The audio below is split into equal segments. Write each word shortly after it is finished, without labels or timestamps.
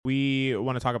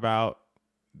want to talk about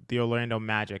the Orlando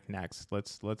Magic next.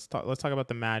 Let's talk about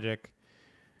the Magic.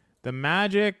 The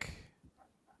Magic,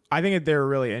 I think they're a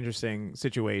really interesting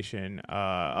situation.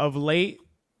 Of late,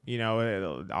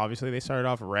 obviously they started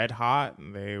off red hot.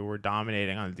 They were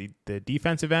dominating on the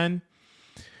defensive end.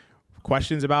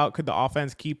 Questions about could the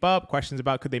offense keep up? Questions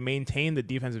about could they maintain the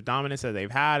defensive dominance that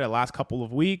they've had the last couple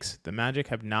of weeks? The Magic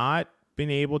have not been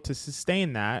able to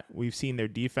sustain that. We've seen their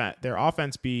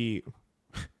offense be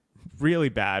really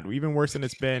bad, even worse than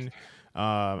it's been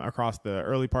across the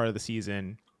early part of the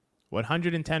season.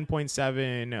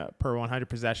 110.7 per 100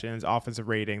 possessions offensive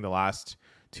rating the last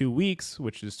 2 weeks,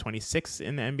 which is 26th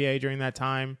in the NBA during that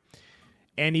time.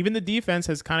 And even the defense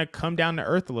has kind of come down to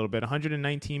earth a little bit.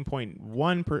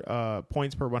 119.1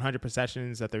 points per 100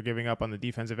 possessions that they're giving up on the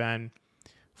defensive end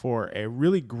for a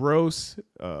really gross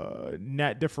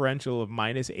net differential of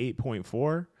minus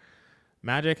 8.4.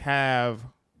 Magic have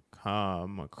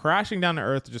come crashing down to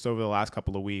earth just over the last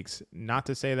couple of weeks. Not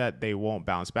to say that they won't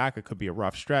bounce back. It could be a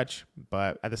rough stretch.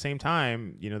 But at the same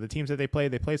time, the teams that they play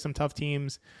some tough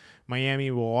teams. Miami,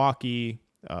 Milwaukee,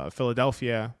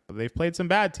 Philadelphia, but they've played some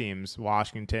bad teams,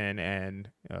 Washington and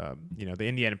the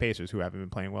Indiana Pacers, who haven't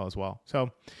been playing well as well. So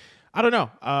I don't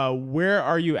know. Where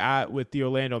are you at with the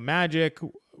Orlando Magic?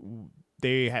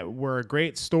 They were a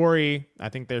great story. I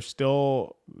think their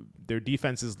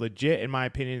defense is legit, in my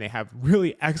opinion. They have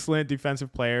really excellent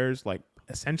defensive players. Like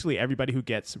essentially everybody who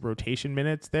gets rotation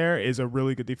minutes there is a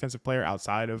really good defensive player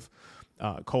outside of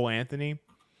Cole Anthony.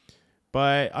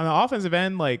 But on the offensive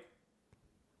end, like,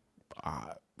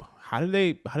 how do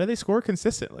they score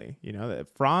consistently?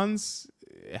 Franz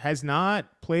has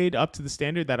not played up to the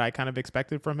standard that I kind of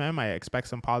expected from him. I expect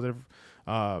some positive,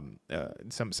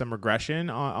 some regression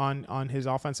on his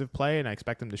offensive play, and I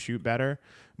expect him to shoot better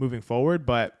moving forward.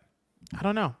 But I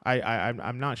don't know.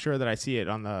 I'm not sure that I see it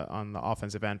on the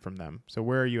offensive end from them. So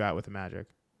where are you at with the Magic?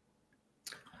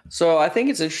 So I think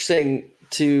it's interesting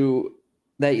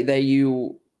that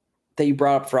you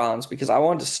brought up Franz, because I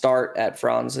wanted to start at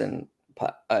Franz and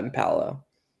Paolo.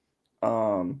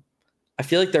 I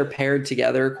feel like they're paired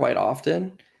together quite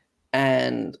often,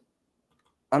 and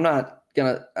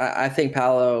I think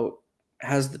Paolo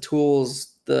has the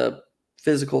tools, the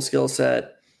physical skill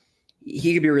set.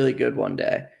 He could be really good one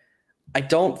day. I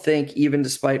don't think, even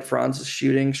despite Franz's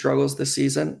shooting struggles this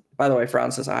season, by the way,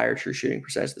 Franz has a higher true shooting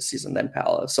percentage this season than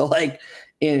Paolo. So like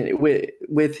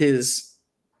with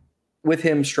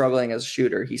him struggling as a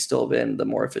shooter, he's still been the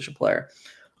more efficient player.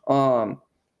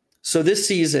 So this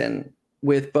season,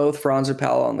 with both Franz and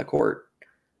Paolo on the court,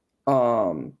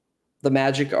 the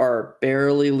Magic are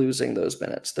barely losing those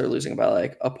minutes. They're losing by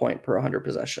like a point per 100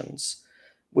 possessions.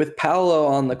 With Paolo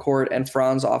on the court and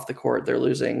Franz off the court, they're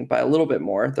losing by a little bit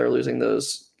more. They're losing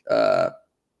those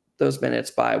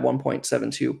minutes by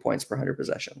 1.72 points per 100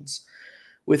 possessions.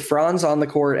 With Franz on the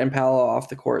court and Paolo off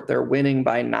the court, they're winning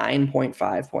by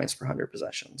 9.5 points per 100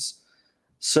 possessions.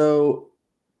 So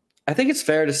I think it's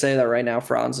fair to say that right now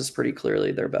Franz is pretty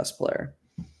clearly their best player.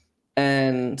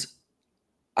 And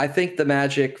I think the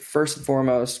Magic, first and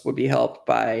foremost, would be helped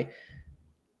by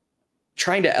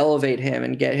trying to elevate him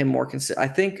and get him more consistent. I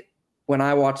think when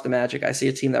I watch the Magic, I see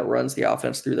a team that runs the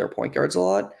offense through their point guards a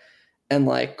lot. And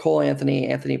like Cole Anthony,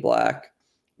 Anthony Black,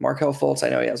 Markelle Fultz, I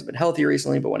know he hasn't been healthy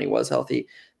recently, but when he was healthy,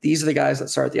 these are the guys that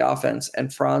start the offense.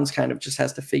 And Franz kind of just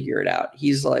has to figure it out.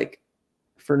 He's like,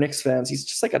 for Knicks fans, he's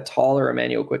just like a taller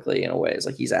Emmanuel Quickley in a way. It's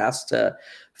like he's asked to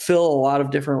fill a lot of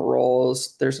different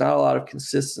roles. There's not a lot of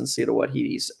consistency to what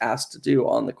he's asked to do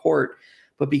on the court.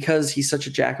 But because he's such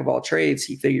a jack of all trades,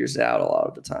 he figures it out a lot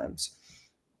of the times.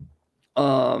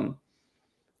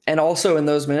 And also in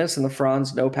those minutes, in the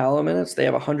Franz no Paolo minutes, they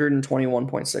have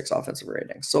 121.6 offensive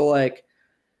rating. So like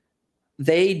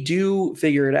they do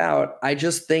figure it out. I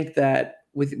just think that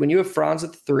when you have Franz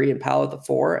at the 3 and Paolo at the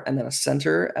 4 and then a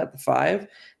center at the 5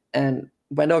 and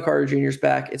Wendell Carter Jr.'s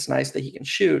back, it's nice that he can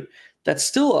shoot. That's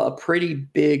still a pretty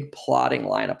big plotting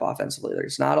lineup offensively.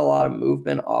 There's not a lot of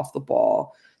movement off the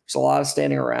ball. There's a lot of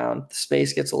standing around. The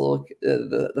space gets a little,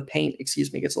 the paint, gets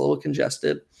a little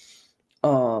congested.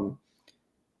 Am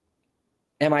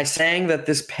I saying that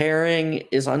this pairing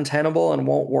is untenable and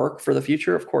won't work for the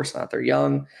future? Of course not. They're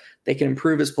young. They can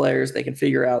improve as players. They can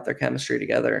figure out their chemistry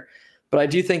together. But I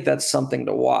do think that's something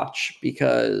to watch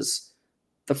because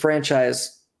the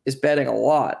franchise is betting a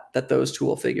lot that those two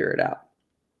will figure it out.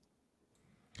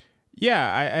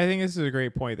 Yeah, I think this is a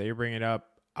great point that you're bringing up.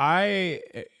 I'm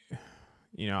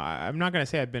not going to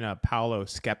say I've been a Paolo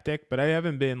skeptic, but I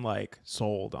haven't been like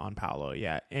sold on Paolo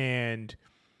yet. And,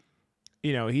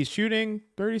 he's shooting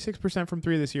 36% from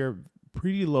 3 this year,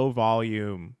 pretty low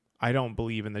volume. I don't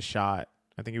believe in the shot.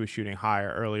 I think he was shooting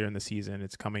higher earlier in the season.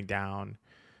 It's coming down.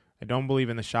 I don't believe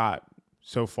in the shot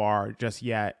so far just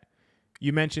yet.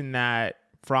 You mentioned that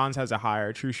Franz has a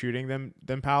higher true shooting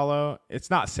than Paolo. It's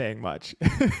not saying much.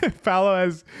 Paolo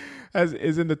is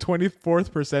in the 24th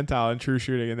percentile in true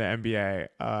shooting in the NBA.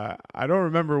 I don't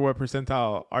remember what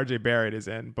percentile RJ Barrett is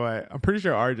in, but I'm pretty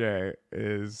sure RJ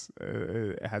is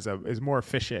more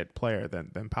efficient player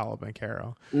than Paolo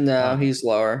Banchero. No, he's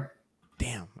lower.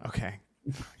 Damn. Okay.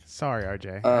 Sorry,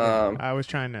 RJ. I was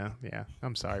trying to. Yeah,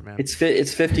 I'm sorry, man. It's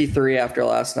 53 after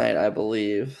last night, I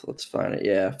believe. Let's find it.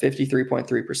 Yeah, 53.3%,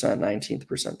 19th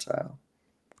percentile.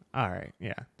 All right.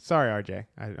 Yeah. Sorry, RJ.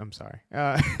 I'm sorry.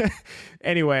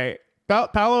 Anyway,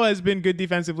 Paolo has been good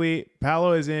defensively.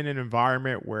 Paolo is in an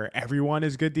environment where everyone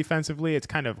is good defensively. It's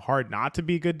kind of hard not to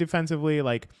be good defensively.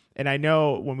 And I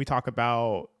know when we talk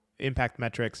about impact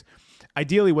metrics,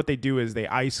 ideally what they do is they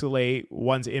isolate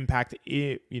one's impact,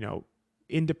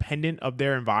 independent of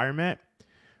their environment.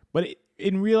 But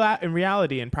in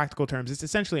reality, in practical terms, it's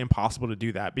essentially impossible to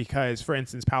do that because, for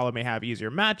instance, Paolo may have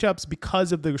easier matchups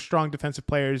because of the strong defensive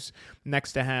players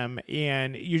next to him,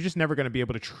 and you're just never going to be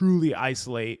able to truly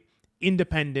isolate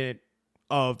independent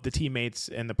of the teammates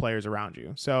and the players around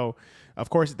you. So, of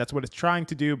course, that's what it's trying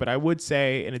to do, but I would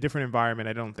say in a different environment,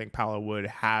 I don't think Paolo would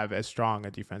have as strong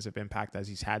a defensive impact as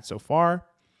he's had so far.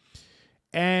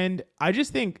 And I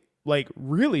just think,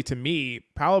 really, to me,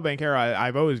 Paolo Banchero,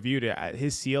 I've always viewed it at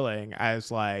his ceiling as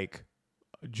like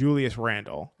Julius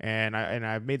Randle, and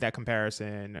I've made that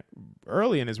comparison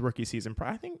early in his rookie season.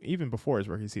 I think even before his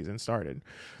rookie season started,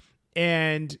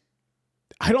 and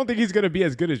I don't think he's going to be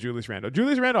as good as Julius Randle.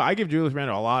 I give Julius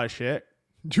Randle a lot of shit.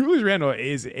 Julius Randle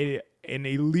is an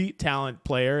elite talent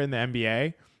player in the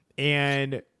NBA,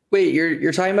 and wait,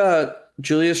 you're talking about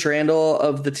Julius Randle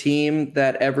of the team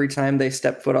that every time they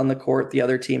step foot on the court, the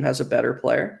other team has a better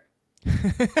player?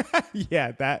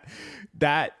 Yeah, that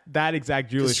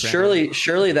exact Julius Randle.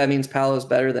 Surely that means Paolo's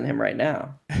better than him right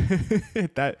now.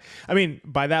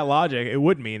 By that logic, it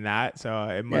would mean that. So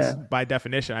it must, by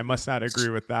definition, I must not agree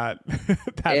with that.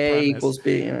 That A premise. equals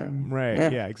B.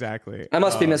 Right. Yeah, exactly. I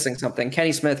must be missing something.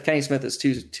 Kenny Smith is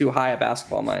too high a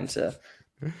basketball mind to.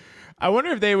 I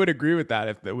wonder if they would agree with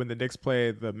that when the Knicks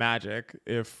play the Magic,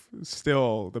 if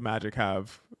still the Magic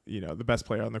have, the best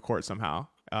player on the court somehow.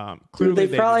 Clearly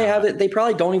they probably have it. They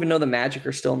probably don't even know the Magic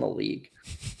are still in the league.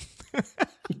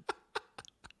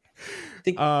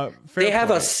 They have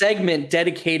a segment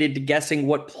dedicated to guessing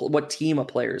what team a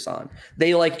player's on.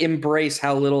 They embrace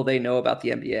how little they know about the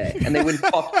NBA, and they win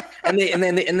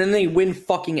and then they win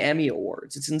fucking Emmy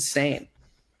awards. It's insane.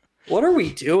 What are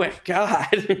we doing?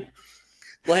 God.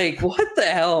 What the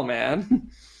hell,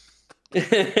 man?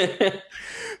 Hold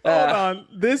on.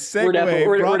 This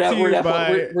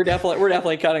segue we're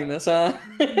definitely cutting this, huh?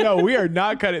 No, we are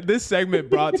not cutting. This segment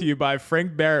brought to you by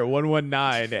Frank Barrett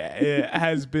 119. It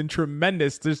has been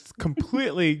tremendous. Just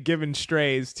completely given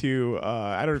strays to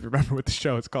I don't even remember what the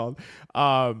show is called.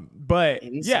 But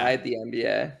Inside the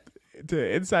NBA.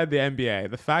 Inside the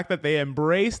NBA. The fact that they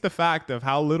embrace the fact of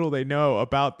how little they know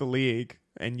about the league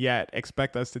and yet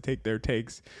expect us to take their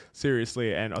takes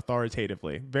seriously and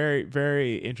authoritatively. Very,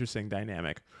 very interesting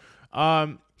dynamic.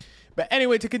 But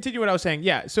anyway, to continue what I was saying,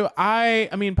 so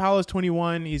Paolo's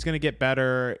 21. He's going to get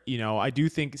better. I do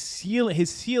think his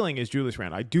ceiling is Julius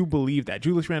Randle. I do believe that.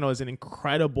 Julius Randle is an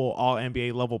incredible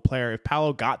all-NBA level player. If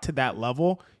Paolo got to that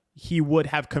level, he would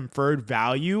have conferred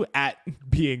value at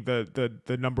being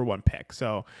the number one pick.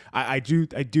 So I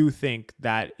do think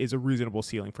that is a reasonable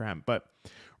ceiling for him. But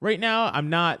right now,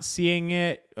 I'm not seeing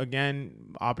it.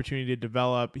 Again, opportunity to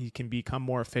develop. He can become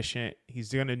more efficient.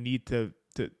 He's going to need to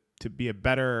be a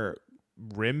better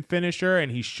rim finisher,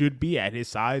 and he should be at his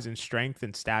size and strength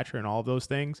and stature and all of those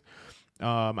things.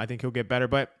 I think he'll get better,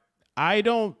 but I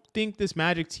don't think this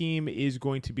Magic team is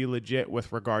going to be legit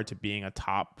with regard to being a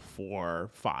top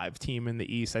 4-5 team in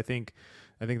the East. I think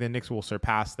the Knicks will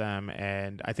surpass them,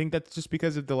 and I think that's just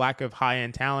because of the lack of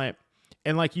high-end talent.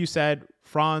 And like you said,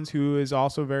 Franz, who is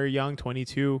also very young,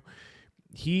 22,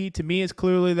 he, to me, is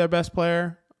clearly their best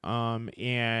player.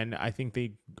 And I think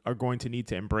they are going to need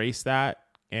to embrace that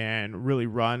and really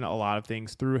run a lot of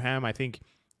things through him. I think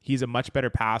he's a much better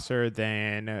passer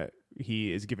than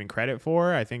he is given credit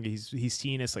for. I think he's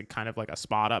seen as kind of a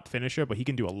spot up finisher, but he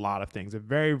can do a lot of things. A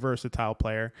very versatile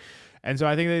player. And so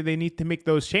I think they need to make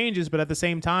those changes, but at the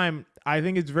same time, I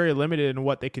think it's very limited in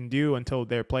what they can do until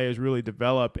their players really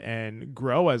develop and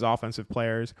grow as offensive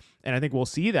players. And I think we'll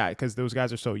see that because those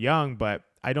guys are so young, but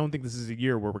I don't think this is a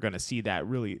year where we're going to see that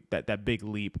big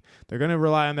leap. They're going to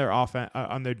rely on their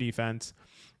on their defense,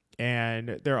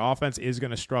 and their offense is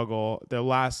going to struggle. The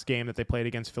last game that they played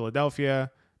against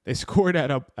Philadelphia, They scored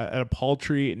at a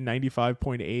paltry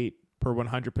 95.8 per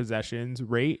 100 possessions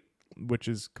rate, which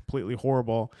is completely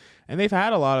horrible. And they've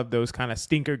had a lot of those kind of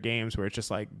stinker games where it's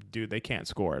just like, dude, they can't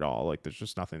score at all. Like there's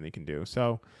just nothing they can do.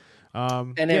 So, yeah.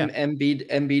 Embiid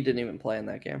didn't even play in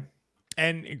that game.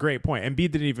 And great point.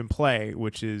 Embiid didn't even play,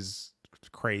 which is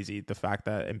crazy. The fact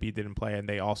that Embiid didn't play, and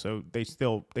they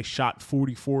shot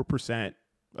 44%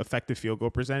 effective field goal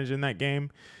percentage in that game.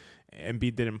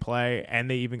 Embiid didn't play, and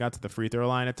they even got to the free throw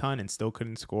line a ton and still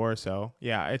couldn't score. So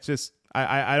yeah, it's just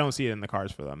I don't see it in the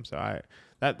cards for them. So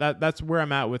that's where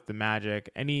I'm at with the Magic.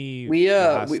 Any we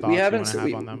last we thoughts haven't you want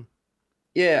to have on them?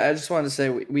 Yeah, I just wanted to say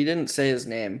we didn't say his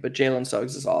name, but Jalen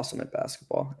Suggs is awesome at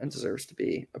basketball and deserves to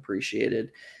be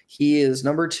appreciated. He is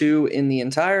number 2 in the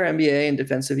entire NBA in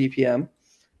defensive EPM.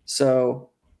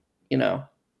 So,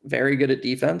 very good at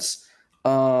defense.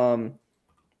 Number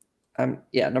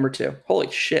 2. Holy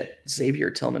shit. Xavier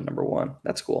Tillman, number 1.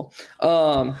 That's cool.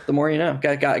 The more you know.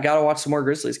 Got to watch some more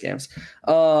Grizzlies games.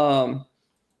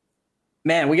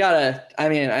 Man, I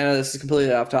know this is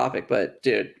completely off topic, but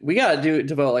dude, we gotta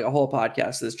devote like a whole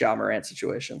podcast to this Ja Morant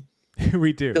situation.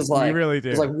 We do. We really do.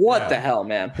 It's like, what the hell,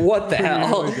 man? What the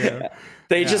hell? Really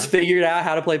they just figured out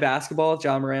how to play basketball with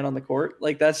Ja Morant on the court.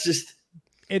 Like that's just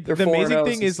the amazing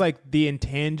thing is like the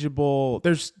intangible.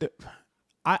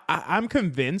 I'm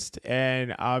convinced,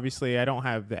 and obviously I don't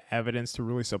have the evidence to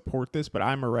really support this, but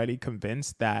I'm already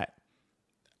convinced that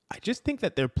I just think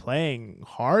that they're playing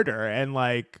harder and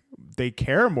like they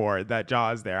care more that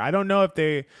Ja is there. I don't know if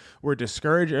they were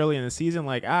discouraged early in the season,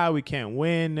 like, we can't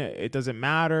win, it doesn't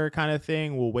matter kind of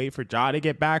thing. We'll wait for Ja to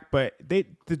get back. But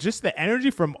just the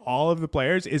energy from all of the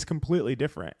players is completely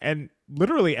different. And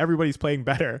literally everybody's playing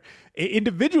better.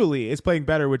 Individually is playing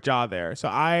better with Ja there. So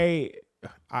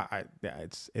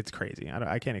it's crazy.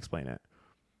 I can't explain it.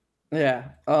 Yeah.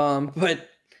 But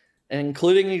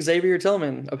including Xavier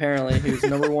Tillman, apparently, who's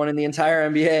number 1 in the entire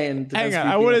NBA. And hang on,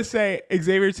 I want to say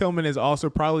Xavier Tillman is also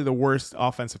probably the worst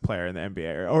offensive player in the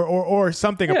NBA, or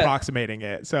something approximating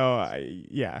it. So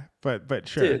yeah, but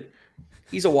sure. Dude,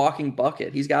 he's a walking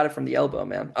bucket. He's got it from the elbow,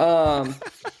 man. I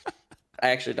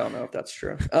actually don't know if that's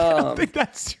true. I don't think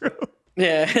that's true.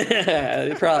 Yeah,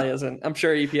 it probably isn't. I'm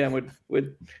sure EPM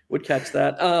would catch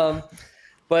that.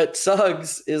 But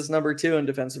Suggs is number 2 in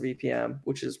defensive EPM,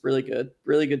 which is really good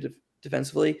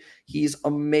defensively. He's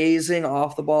amazing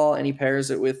off the ball, and he pairs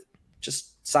it with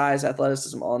just size,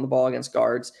 athleticism on the ball against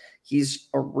guards. He's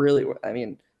really,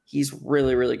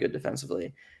 really good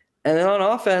defensively. And then on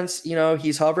offense,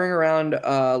 he's hovering around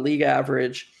league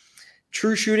average.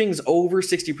 True shooting is over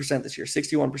 60% this year,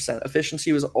 61%.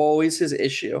 Efficiency was always his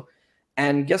issue.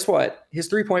 And guess what? His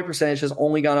 3-point percentage has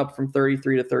only gone up from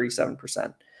 33 to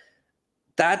 37%.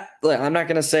 That, I'm not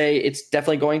going to say it's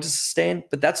definitely going to sustain,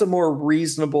 but that's a more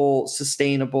reasonable,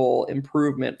 sustainable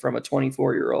improvement from a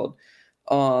 24-year-old.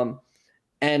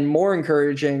 And more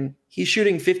encouraging, he's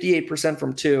shooting 58%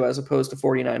 from 2 as opposed to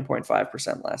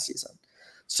 49.5% last season.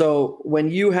 So when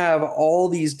you have all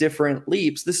these different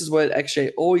leaps, this is what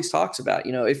XJ always talks about.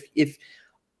 If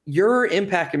your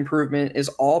impact improvement is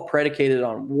all predicated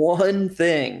on one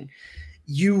thing,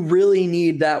 you really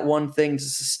need that one thing to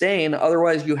sustain.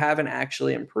 Otherwise, you haven't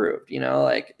actually improved.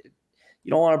 Like you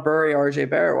don't want to bury RJ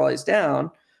Barrett while he's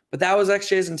down. But that was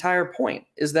XJ's entire point,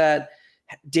 is that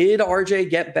did RJ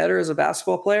get better as a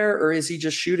basketball player, or is he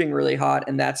just shooting really hot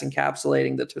and that's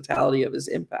encapsulating the totality of his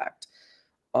impact?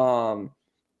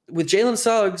 With Jalen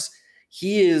Suggs,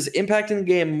 he is impacting the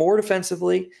game more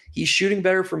defensively. He's shooting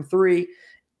better from 3,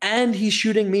 and he's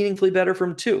shooting meaningfully better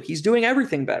from 2. He's doing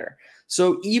everything better.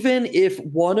 So even if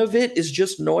one of it is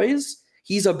just noise,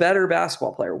 he's a better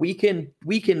basketball player. We can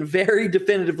very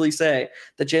definitively say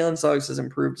that Jalen Suggs has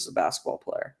improved as a basketball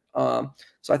player.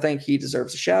 So I think he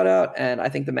deserves a shout out. And I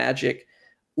think the Magic,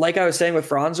 like I was saying with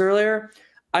Franz earlier,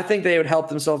 I think they would help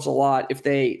themselves a lot if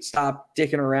they stopped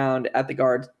dicking around at the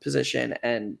guard position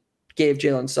and gave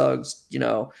Jalen Suggs,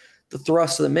 the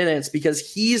thrust of the minutes, because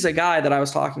he's a guy that I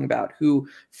was talking about who,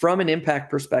 from an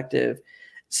impact perspective,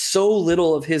 so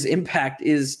little of his impact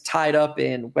is tied up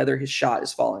in whether his shot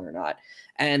is falling or not.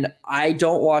 And I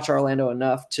don't watch Orlando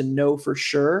enough to know for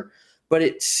sure, but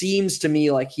it seems to me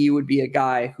like he would be a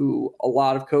guy who a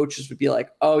lot of coaches would be like,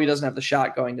 oh, he doesn't have the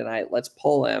shot going tonight, let's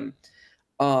pull him.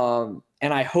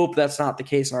 And I hope that's not the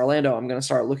case in Orlando. I'm going to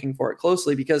start looking for it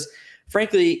closely because,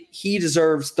 frankly, he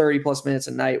deserves 30 plus minutes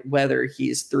a night, whether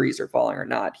his threes are falling or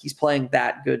not. He's playing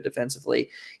that good defensively.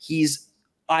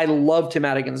 I loved him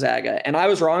out of Gonzaga. And I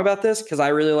was wrong about this because I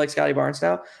really like Scotty Barnes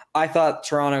now. I thought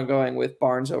Toronto going with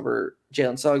Barnes over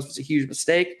Jalen Suggs was a huge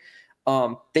mistake.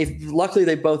 Luckily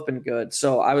they've both been good.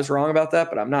 So I was wrong about that,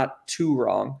 but I'm not too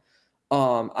wrong.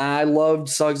 I loved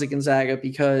Suggs at Gonzaga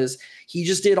because he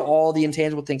just did all the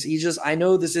intangible things. I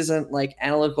know this isn't like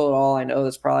analytical at all. I know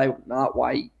that's probably not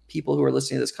why people who are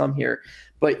listening to this come here,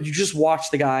 but you just watch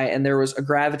the guy and there was a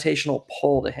gravitational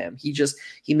pull to him.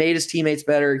 He made his teammates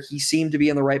better. He seemed to be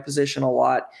in the right position a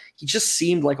lot. He just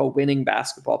seemed like a winning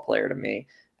basketball player to me.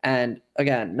 And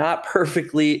again, not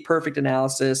perfect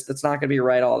analysis. That's not going to be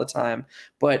right all the time,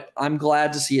 but I'm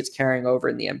glad to see it's carrying over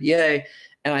in the NBA.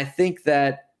 And I think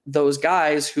that those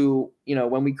guys who,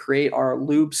 when we create our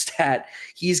lube stat,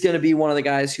 he's going to be one of the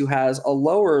guys who has a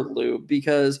lower lube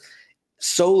because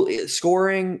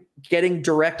scoring, getting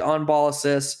direct on ball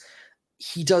assists,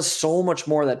 he does so much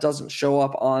more that doesn't show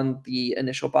up on the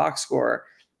initial box score.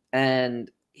 And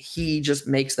he just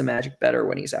makes the Magic better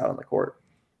when he's out on the court.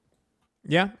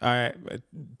 Yeah, I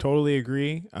totally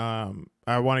agree.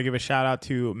 I want to give a shout out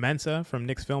to Mensa from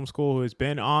Knicks Film School, who has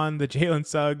been on the Jalen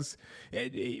Suggs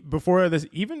before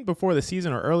the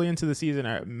season or early into the season.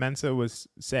 Mensa was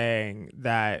saying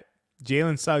that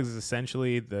Jalen Suggs is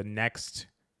essentially the next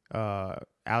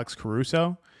Alex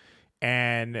Caruso,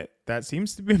 and that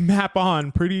seems to be map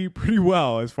on pretty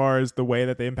well as far as the way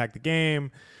that they impact the game.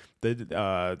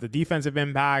 The defensive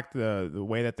impact, the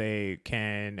way that they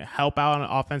can help out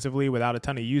offensively without a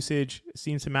ton of usage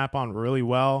seems to map on really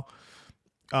well.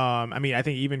 I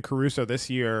think even Caruso this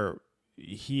year,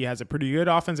 he has a pretty good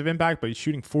offensive impact, but he's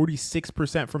shooting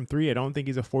 46% from three. I don't think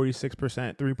he's a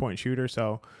 46% three-point shooter,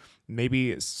 so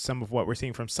maybe some of what we're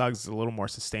seeing from Suggs is a little more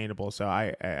sustainable. So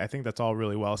I think that's all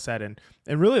really well said, and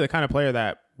really the kind of player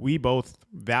that we both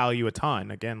value a ton.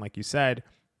 Again, like you said,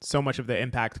 so much of the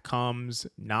impact comes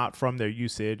not from their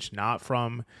usage, not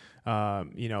from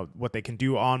what they can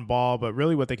do on ball, but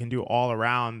really what they can do all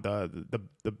around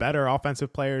the better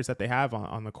offensive players that they have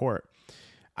on the court.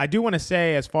 I do want to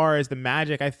say, as far as the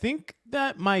Magic, I think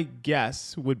that my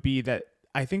guess would be that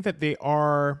I think that they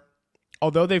are,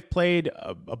 although they've played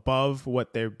above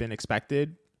what they've been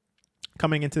expected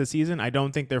coming into the season, I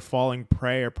don't think they're falling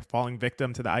prey or falling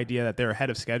victim to the idea that they're ahead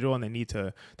of schedule and they need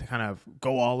to kind of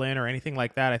go all in or anything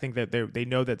like that. I think that they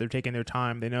know that they're taking their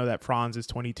time. They know that Franz is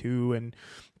 22 and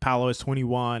Paolo is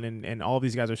 21 and all of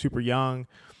these guys are super young.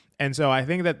 And so I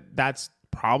think that that's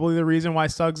probably the reason why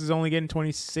Suggs is only getting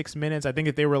 26 minutes. I think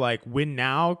if they were like win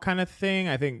now kind of thing,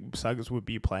 I think Suggs would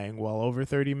be playing well over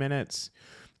 30 minutes.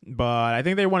 But I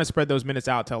think they want to spread those minutes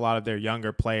out to a lot of their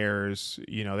younger players.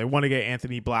 They want to get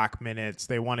Anthony Black minutes.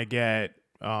 They want to get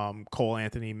Cole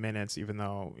Anthony minutes, even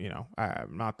though,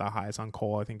 I'm not the highest on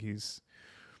Cole. I think he's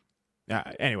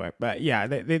anyway. But yeah,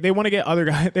 they want to get other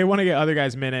guys. They want to get other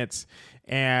guys minutes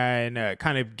and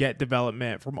kind of get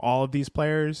development from all of these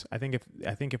players. I think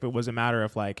if it was a matter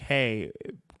of like, hey,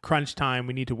 crunch time,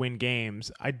 we need to win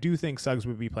games, I do think Suggs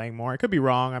would be playing more. I could be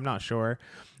wrong. I'm not sure.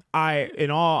 In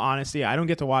all honesty, I don't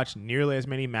get to watch nearly as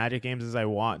many Magic games as I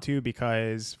want to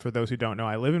because, for those who don't know,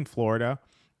 I live in Florida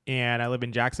and I live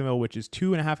in Jacksonville, which is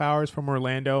 2.5 hours from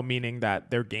Orlando, meaning that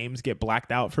their games get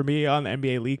blacked out for me on the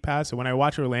NBA League Pass. So when I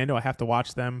watch Orlando, I have to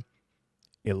watch them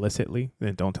illicitly.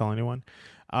 Then don't tell anyone.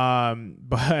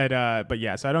 But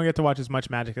yeah, so I don't get to watch as much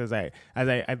Magic as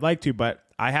I'd like to, but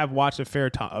I have watched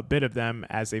a bit of them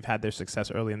as they've had their success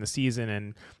early in the season,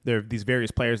 and there are these various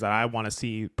players that I want to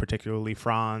see, particularly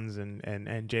Franz and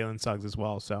Jalen Suggs as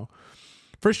well. So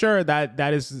for sure,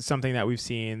 that is something that we've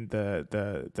seen.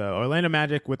 The Orlando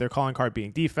Magic, with their calling card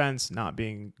being defense, not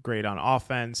being great on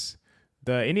offense.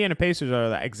 The Indiana Pacers are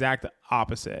the exact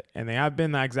opposite, and they have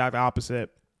been the exact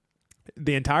opposite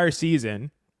the entire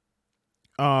season.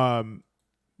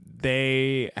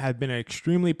 They have been an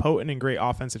extremely potent and great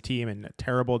offensive team and a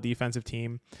terrible defensive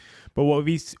team. But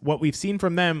what we've seen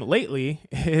from them lately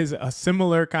is a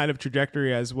similar kind of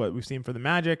trajectory as what we've seen for the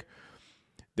Magic.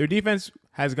 Their defense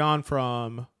has gone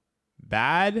from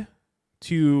bad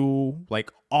to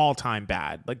like all-time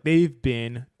bad. Like, they've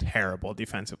been terrible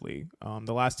defensively.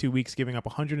 The last 2 weeks, giving up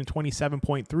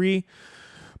 127.3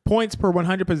 points per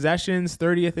 100 possessions,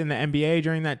 30th in the NBA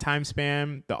during that time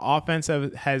span. The offense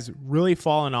has really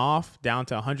fallen off, down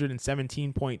to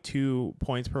 117.2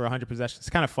 points per 100 possessions. It's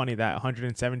kind of funny that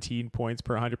 117 points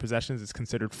per 100 possessions is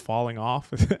considered falling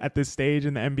off at this stage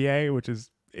in the NBA, which is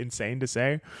insane to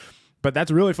say. But that's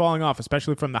really falling off,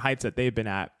 especially from the heights that they've been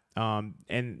at.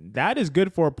 And that is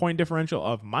good for a point differential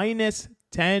of minus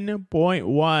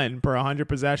 10.1 per 100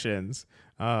 possessions.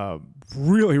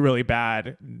 Really, really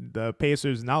bad. The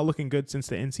Pacers not looking good since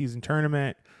the in-season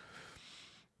tournament.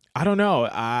 I don't know.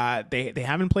 They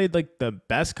haven't played like the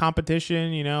best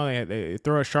competition. They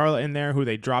throw a Charlotte in there who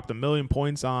they dropped 1 million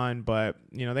points on, but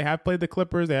they have played the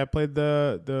Clippers. They have played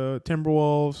the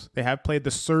Timberwolves. They have played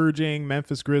the surging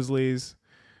Memphis Grizzlies.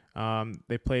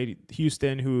 They played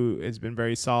Houston, who has been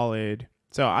very solid.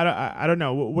 So I don't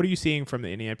know. What are you seeing from the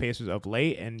Indiana Pacers of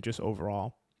late and just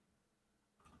overall?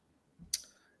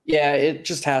 Yeah, it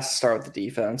just has to start with the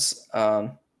defense. I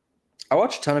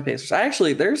watch a ton of Pacers. I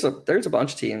actually there's a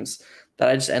bunch of teams that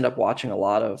I just end up watching a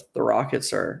lot of. The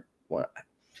Rockets are one.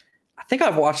 I think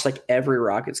I've watched like every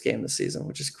Rockets game this season,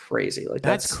 which is crazy. Like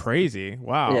That's crazy.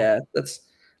 Wow. yeah, that's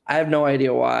I have no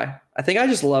idea why. I think I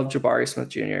just love Jabari Smith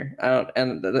Jr. I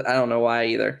don't know why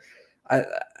either. I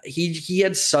he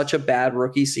had such a bad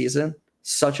rookie season,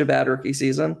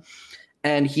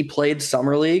 and he played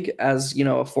summer league as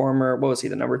a former, what was he,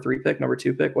 the number 3 pick, number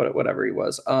 2 pick, whatever he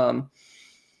was.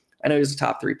 I know he was a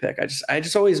top 3 pick. I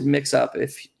just always mix up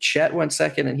if Chet went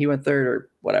second and he went third or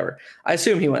whatever. I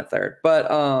assume he went third, but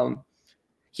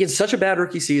he had such a bad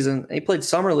rookie season. He played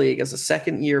summer league as a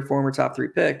second year former top 3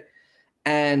 pick.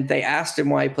 And they asked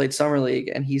him why he played summer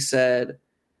league. And he said,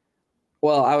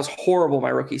 well, I was horrible my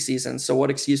rookie season. So what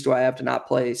excuse do I have to not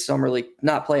play summer league,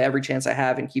 not play every chance I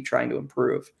have and keep trying to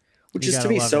improve, which is to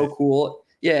me so cool.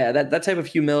 Yeah. That type of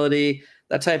humility,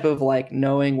 that type of like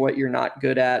knowing what you're not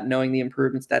good at, knowing the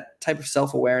improvements, that type of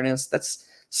self-awareness, that's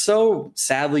so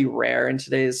sadly rare in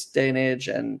today's day and age,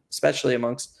 and especially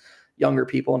amongst younger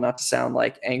people, not to sound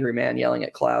like angry man yelling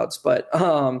at clouds, but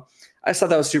I just thought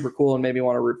that was super cool and made me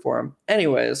want to root for him.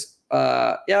 Anyways,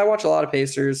 yeah, I watch a lot of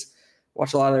Pacers,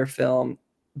 watch a lot of their film.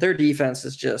 Their defense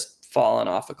is just falling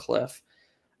off a cliff.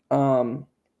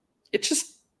 It's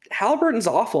just Halliburton's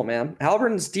awful, man.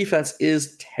 Halliburton's defense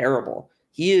is terrible.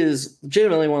 He is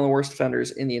legitimately one of the worst defenders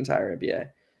in the entire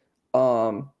NBA.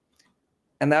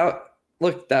 And that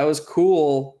was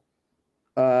cool.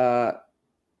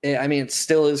 I mean, it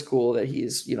still is cool that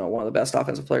he's, one of the best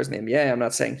offensive players in the NBA. I'm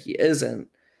not saying he isn't,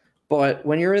 but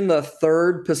when you're in the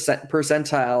third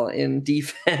percentile in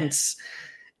defense,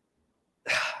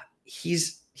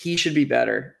 he should be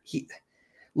better.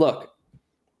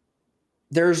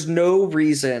 There's no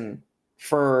reason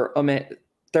for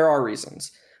there are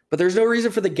reasons, but there's no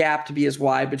reason for the gap to be as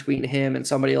wide between him and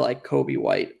somebody like Kobe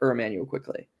White or Emmanuel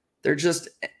Quickley. There just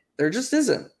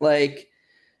isn't. Like,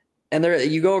 and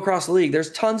you go across the league,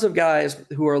 there's tons of guys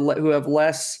who have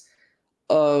less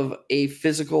of a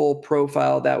physical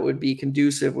profile that would be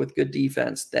conducive with good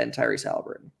defense than Tyrese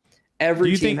Halliburton. Do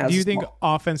you think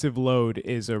offensive load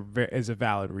is a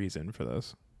valid reason for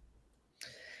this?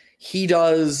 He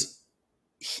does.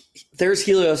 There's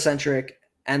heliocentric,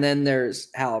 and then there's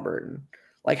Halliburton.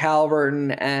 Like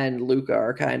Halliburton and Luka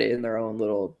are kind of in their own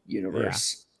little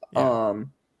universe. Yeah.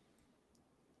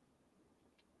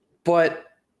 But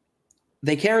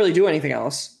they can't really do anything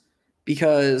else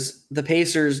because the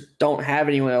Pacers don't have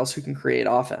anyone else who can create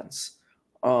offense.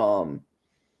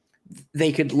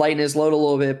 They could lighten his load a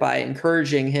little bit by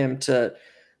encouraging him to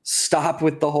stop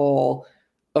with the whole,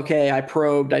 okay, I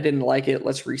probed, I didn't like it,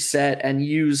 let's reset, and he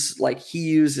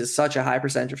uses such a high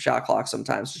percentage of shot clock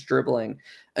sometimes, just dribbling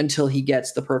until he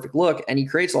gets the perfect look, and he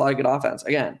creates a lot of good offense.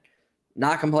 Again,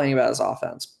 not complaining about his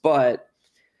offense, but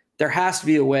there has to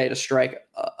be a way to strike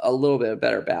a little bit of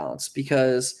better balance,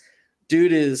 because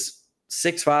dude is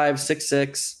 6'5",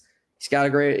 6'6". He's got a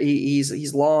great,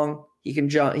 he's long, he can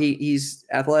jump, he's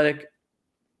athletic.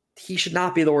 He should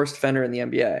not be the worst defender in the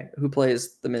NBA who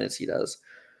plays the minutes he does.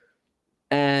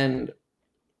 And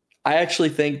I actually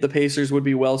think the Pacers would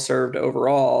be well served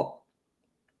overall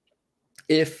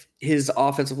if his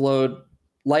offensive load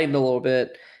lightened a little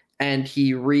bit and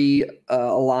he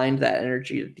aligned that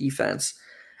energy to defense.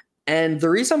 And the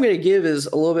reason I'm going to give is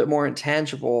a little bit more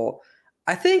intangible.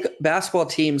 I think basketball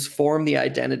teams form the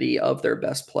identity of their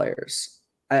best players.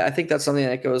 I think that's something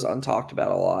that goes untalked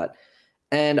about a lot.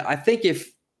 And I think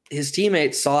if his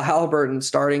teammates saw Halliburton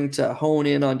starting to hone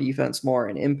in on defense more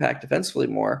and impact defensively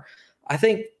more, I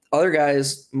think other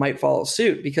guys might follow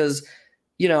suit, because,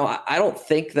 I don't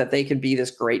think that they can be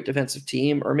this great defensive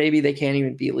team, or maybe they can't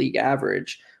even be league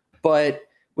average. But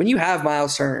when you have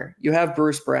Miles Turner, you have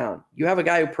Bruce Brown, you have a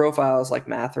guy who profiles like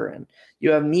Mathurin,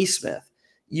 you have Nesmith,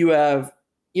 you have,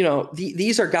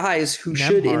 these are guys who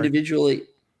should individually.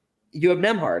 You have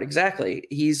Nembhard, exactly.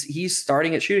 He's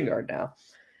starting at shooting guard now.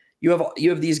 You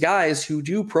have these guys who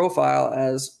do profile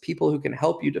as people who can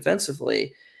help you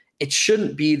defensively. It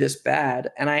shouldn't be this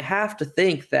bad. And I have to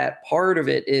think that part of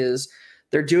it is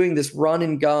they're doing this run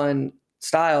and gun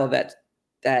style that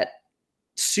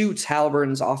suits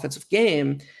Halliburton's offensive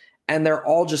game. And they're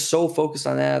all just so focused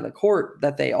on that on the court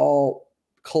that they all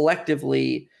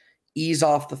collectively ease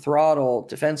off the throttle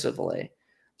defensively.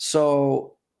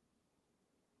 So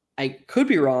I could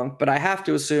be wrong, but I have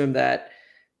to assume that,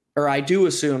 or I do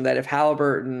assume that if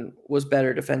Halliburton was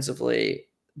better defensively,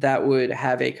 that would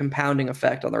have a compounding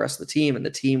effect on the rest of the team, and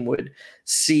the team would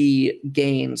see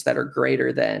gains that are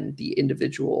greater than the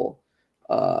individual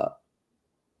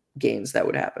gains that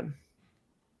would happen.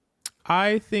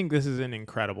 I think this is an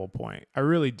incredible point. I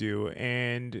really do.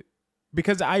 And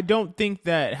because I don't think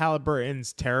that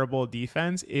Halliburton's terrible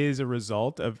defense is a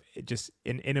result of just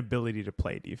an inability to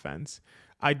play defense.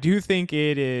 I do think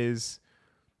it is.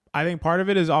 I think part of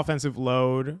it is offensive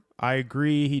load. I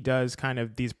agree he does kind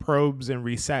of these probes and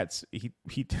resets. He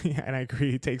and I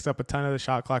agree he takes up a ton of the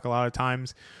shot clock a lot of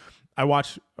times. I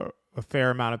watch a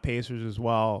fair amount of Pacers as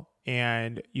well,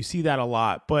 and you see that a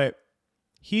lot. But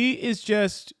he is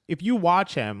just, if you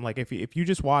watch him, like if you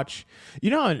just watch,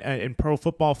 in Pro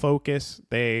Football Focus,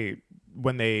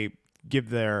 when they give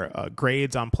their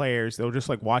grades on players, they'll just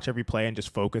like watch every play and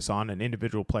just focus on an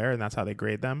individual player, and that's how they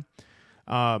grade them.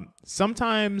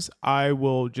 Sometimes I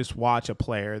will just watch a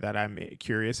player that I'm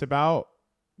curious about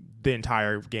the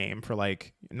entire game for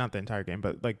like, not the entire game,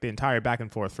 but like the entire back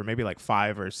and forth for maybe like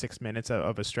 5 or 6 minutes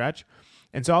of a stretch.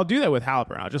 And so I'll do that with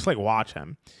Halliburton. I'll just like watch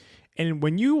him. And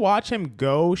when you watch him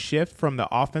go shift from the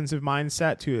offensive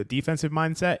mindset to a defensive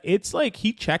mindset, it's like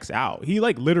he checks out. He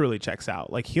like literally checks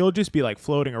out. Like he'll just be like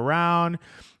floating around.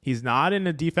 He's not in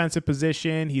a defensive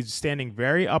position. He's standing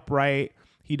very upright.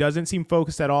 He doesn't seem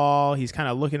focused at all. He's kind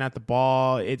of looking at the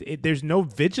ball. There's no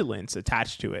vigilance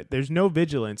attached to it. There's no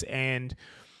vigilance. And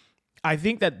I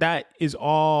think that is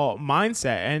all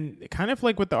mindset. And kind of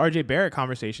like with the RJ Barrett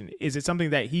conversation, is it something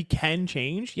that he can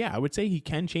change? Yeah, I would say he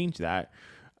can change that.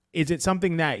 Is it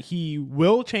something that he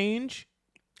will change?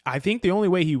 I think the only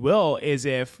way he will is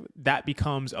if that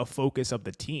becomes a focus of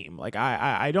the team. Like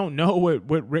I don't know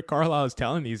what Rick Carlisle is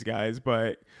telling these guys,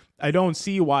 but I don't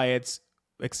see why it's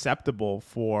acceptable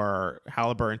for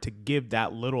Halliburton to give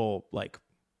that little like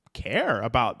care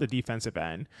about the defensive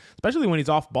end, especially when he's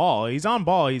off ball. He's on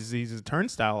ball. He's a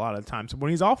turnstile a lot of the time. So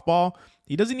when he's off ball,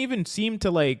 he doesn't even seem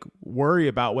to like worry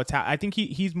about what's happening. I think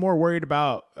he's more worried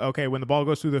about, okay, when the ball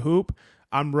goes through the hoop,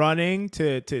 I'm running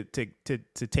to take the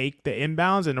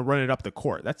inbounds and to run it up the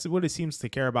court. That's what it seems to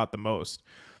care about the most.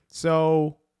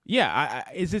 So yeah,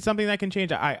 is it something that can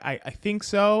change? I think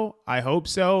so. I hope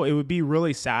so. It would be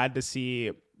really sad to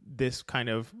see this kind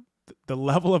of the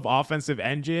level of offensive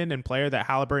engine and player that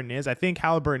Halliburton is. I think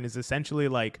Halliburton is essentially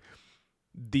like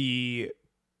the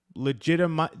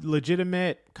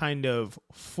legitimate kind of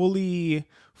fully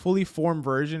formed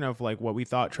version of like what we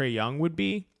thought Trae Young would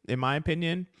be, in my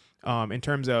opinion. In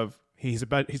terms of he's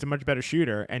a much better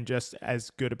shooter and just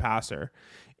as good a passer,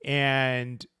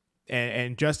 and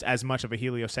just as much of a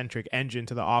heliocentric engine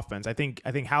to the offense. I think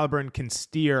Halliburton can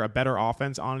steer a better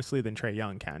offense, honestly, than Trae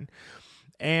Young can.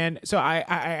 And so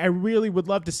I really would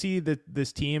love to see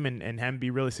this team and him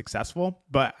be really successful,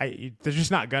 but they're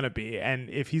just not gonna be. And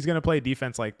if he's gonna play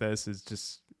defense like this, is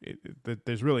just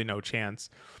there's really no chance.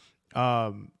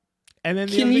 And then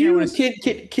can you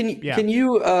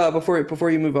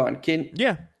before you move on,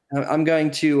 I'm going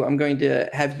to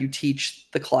have you teach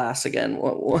the class again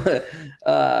one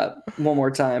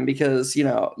more time, because you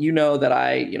know that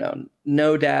I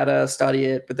know data, study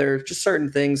it, but there are just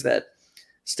certain things that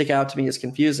stick out to me as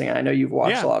confusing. I know you've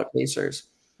watched a lot of Pacers.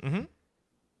 Mm-hmm.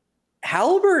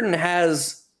 Halliburton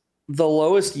has the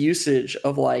lowest usage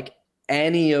of like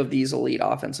any of these elite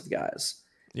offensive guys.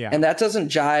 Yeah. And that doesn't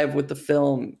jive with the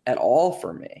film at all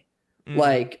for me. Mm-hmm.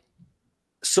 Like,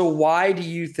 so why do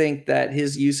you think that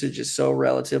his usage is so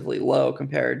relatively low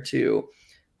compared to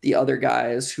the other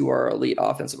guys who are elite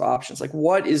offensive options? Like,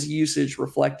 what is usage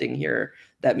reflecting here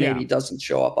that maybe doesn't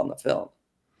show up on the film?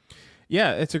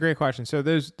 Yeah, it's a great question. So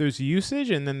there's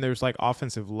usage, and then there's like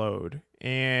offensive load.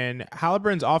 And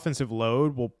Halliburton's offensive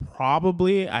load will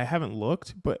probably, I haven't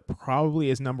looked, but probably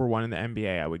is number 1 in the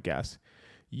NBA, I would guess.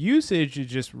 Usage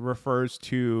just refers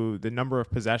to the number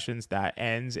of possessions that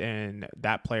ends in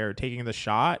that player taking the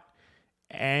shot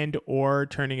and or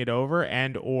turning it over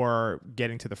and or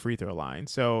getting to the free throw line.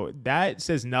 So that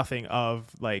says nothing of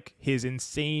like his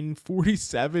insane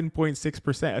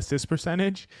 47.6% assist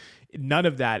percentage. None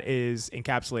of that is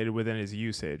encapsulated within his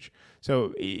usage.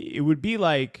 So it would be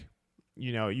like,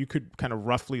 you could kind of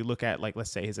roughly look at like,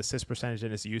 let's say his assist percentage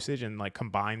and his usage and like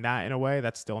combine that in a way.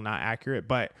 That's still not accurate,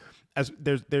 but as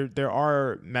there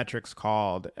are metrics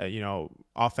called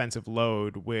offensive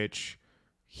load, which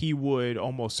he would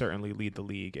almost certainly lead the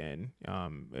league in,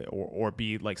 or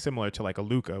be like similar to like a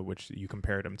Luka, which you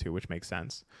compared him to, which makes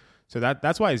sense. So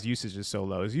that's why his usage is so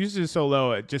low. His usage is so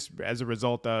low just as a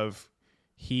result of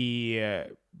he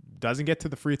doesn't get to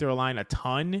the free throw line a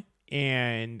ton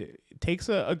and takes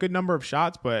a good number of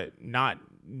shots, but not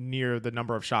near the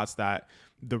number of shots that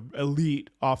the elite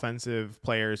offensive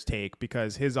players take,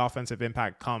 because his offensive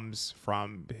impact comes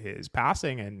from his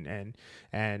passing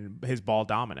and his ball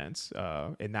dominance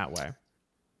in that way.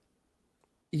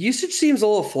 Usage seems a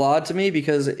little flawed to me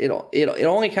because it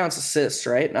only counts assists,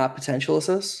 right? Not potential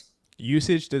assists.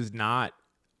 Usage does not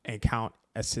count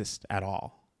assists at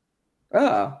all.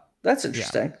 Oh, that's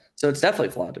interesting. Yeah. So it's definitely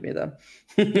flawed to me then.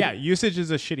 Yeah, usage is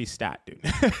a shitty stat, dude.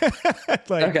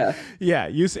 Like, okay. Yeah,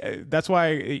 that's why,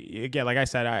 again, like I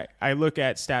said, I look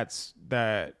at stats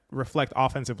that reflect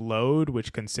offensive load,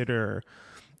 which consider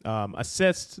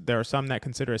assists. There are some that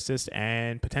consider assist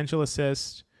and potential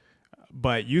assist,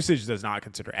 but usage does not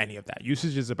consider any of that.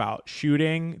 Usage is about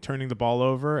shooting, turning the ball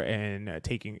over, and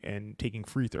taking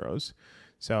free throws.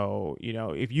 So,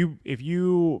 if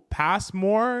you pass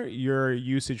more, your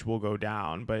usage will go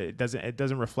down, but it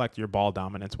doesn't reflect your ball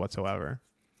dominance whatsoever.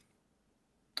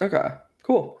 Okay,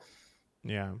 cool.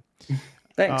 Yeah.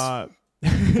 Thanks.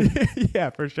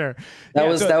 Yeah, for sure. That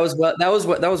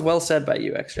was well said by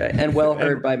you, XJ, and well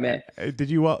heard by me. Did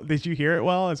you hear it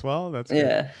well as well? That's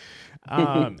good.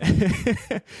 Yeah.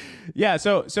 Yeah.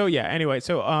 So yeah. Anyway,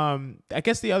 so I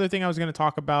guess the other thing I was going to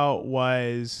talk about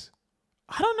was,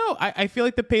 I don't know. I feel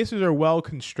like the Pacers are well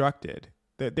constructed.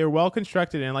 They're well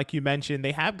constructed, and like you mentioned,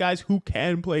 they have guys who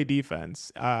can play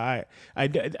defense. I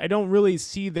don't really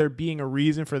see there being a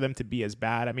reason for them to be as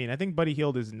bad. I mean, I think Buddy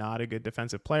Hield is not a good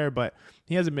defensive player, but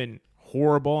he hasn't been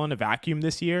horrible in a vacuum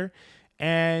this year.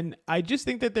 And I just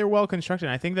think that they're well constructed.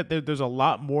 I think that there's a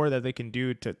lot more that they can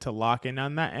do to lock in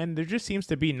on that end. There just seems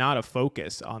to be not a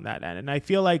focus on that end. And I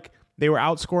feel like they were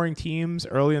outscoring teams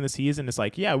early in the season. It's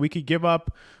like, yeah, we could give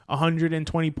up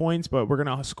 120 points, but we're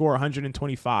going to score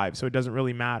 125, so it doesn't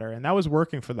really matter. And that was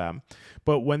working for them.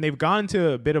 But when they've gone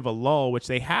to a bit of a lull, which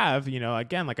they have,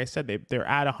 again, like I said, they're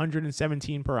at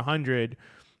 117 per 100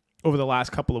 over the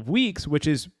last couple of weeks, which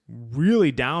is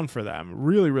really down for them,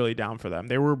 really, really down for them.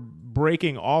 They were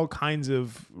breaking all kinds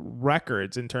of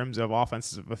records in terms of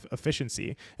offensive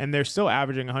efficiency, and they're still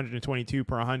averaging 122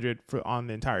 per 100 on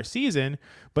the entire season,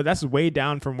 but that's way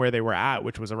down from where they were at,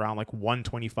 which was around like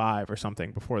 125 or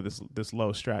something before this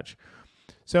low stretch.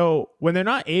 So when they're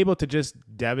not able to just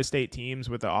devastate teams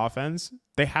with the offense,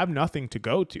 they have nothing to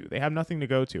go to.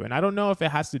 And I don't know if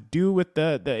it has to do with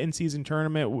the in-season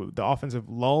tournament, the offensive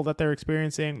lull that they're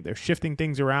experiencing. They're shifting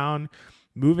things around,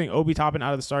 moving Obi Toppin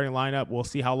out of the starting lineup. We'll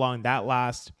see how long that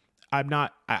lasts.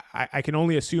 I can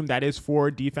only assume that is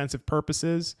for defensive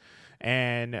purposes.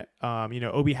 And,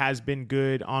 Obi has been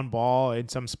good on ball in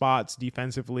some spots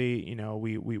defensively.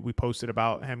 We posted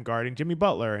about him guarding Jimmy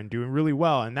Butler and doing really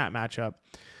well in that matchup.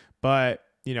 But,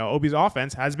 Obi's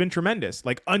offense has been tremendous,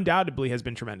 like undoubtedly has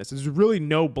been tremendous. There's really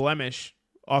no blemish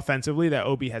offensively that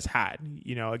Obi has had.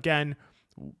 Again,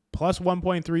 plus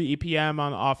 1.3 EPM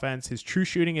on offense. His true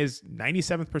shooting is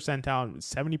 97th percentile,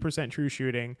 70% true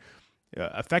shooting.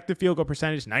 Effective field goal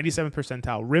percentage, 97th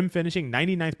percentile. Rim finishing,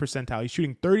 99th percentile. He's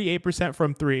shooting 38%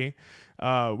 from three,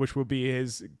 which will be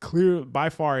by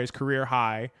far his career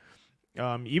high.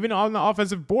 Even on the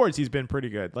offensive boards, he's been pretty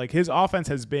good. Like, his offense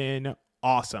has been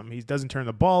awesome. He doesn't turn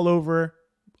the ball over.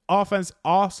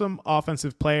 Awesome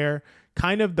offensive player.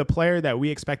 Kind of the player that we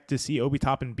expect to see Obi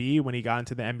Toppin be when he got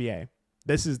into the NBA.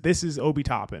 This is Obi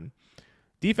Toppin.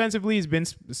 Defensively, he's been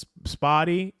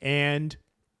spotty, and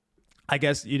I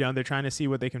guess, they're trying to see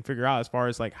what they can figure out as far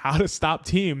as like how to stop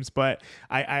teams. But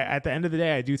I at the end of the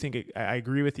day, I do think I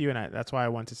agree with you. And that's why I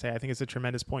want to say, I think it's a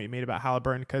tremendous point you made about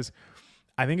Halliburton, because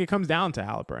I think it comes down to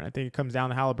Halliburton. I think it comes down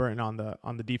to Halliburton on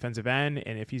the defensive end.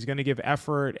 And if he's going to give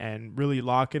effort and really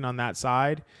lock in on that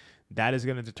side, that is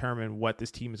going to determine what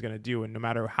this team is going to do. And no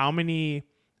matter how many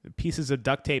pieces of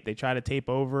duct tape they try to tape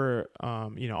over,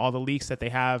 all the leaks that they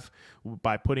have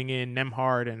by putting in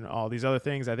Nembhard and all these other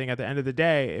things, I think at the end of the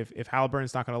day, if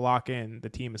Halliburton's not going to lock in, the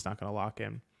team is not going to lock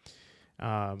in.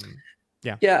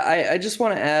 I just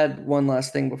want to add one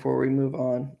last thing before we move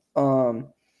on.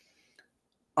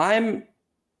 I'm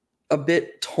a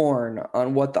bit torn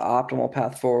on what the optimal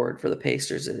path forward for the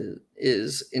Pacers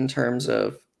is in terms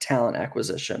of talent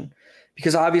acquisition.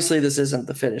 Because obviously this isn't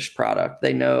the finished product.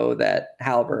 They know that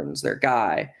Halliburton's their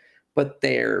guy, but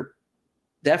they're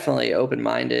definitely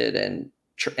open-minded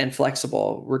and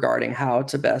flexible regarding how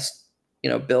to best,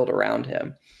 build around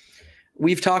him.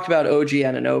 We've talked about OG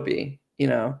Anunoby,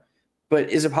 but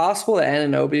is it possible that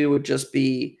Anunoby would just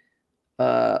be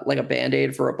like a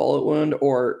Band-Aid for a bullet wound,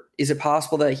 or is it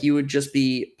possible that he would just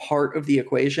be part of the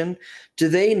equation? Do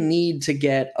they need to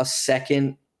get a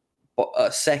second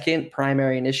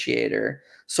primary initiator,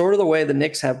 sort of the way the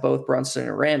Knicks have both Brunson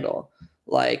and Randall?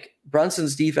 Like,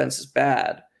 Brunson's defense is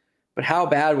bad, But how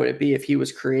bad would it be if he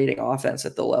was creating offense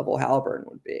at the level Halliburton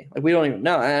would be? Like, we don't even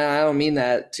know. And I don't mean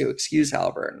that to excuse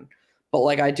Halliburton, but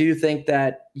like, I do think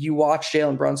that you watch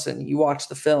Jalen Brunson, you watch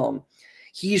the film,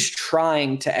 he's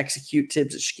trying to execute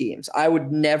Tibbs' schemes. I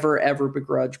would never, ever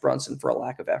begrudge Brunson for a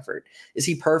lack of effort. Is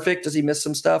he perfect? Does he miss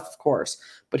some stuff? Of course.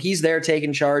 But he's there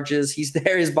taking charges. He's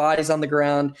there. His body's on the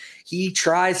ground. He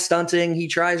tries stunting. He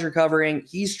tries recovering.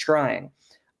 He's trying.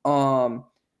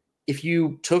 If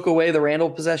you took away the Randall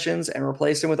possessions and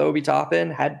replaced him with Obi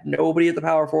Toppin, had nobody at the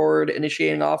power forward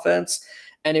initiating offense,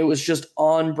 and it was just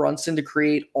on Brunson to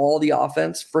create all the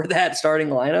offense for that starting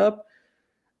lineup,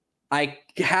 I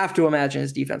have to imagine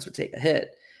his defense would take a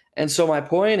hit. And so my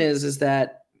point is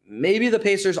that maybe the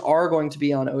Pacers are going to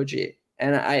be on OG.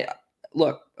 And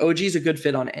look, OG's a good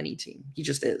fit on any team. He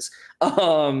just is.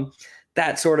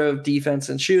 That sort of defense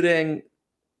and shooting,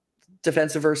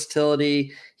 defensive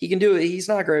versatility. He can do it. He's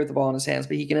not great with the ball in his hands,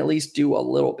 but he can at least do a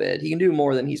little bit. He can do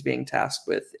more than he's being tasked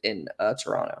with in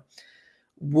Toronto.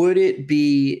 Would it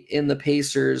be in the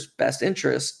Pacers' best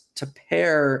interest to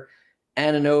pair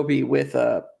Anunoby with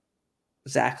a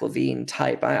Zach LaVine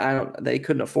type? I don't. They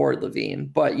couldn't afford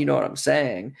LaVine, but you know what I'm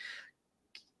saying.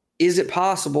 Is it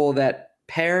possible that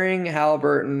pairing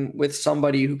Halliburton with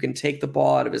somebody who can take the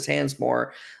ball out of his hands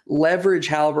more, leverage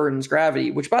Halliburton's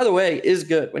gravity, which, by the way, is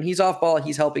good. When he's off ball,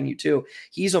 he's helping you too.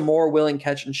 He's a more willing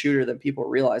catch and shooter than people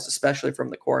realize, especially from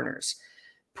the corners.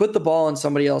 Put the ball in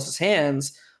somebody else's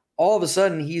hands, all of a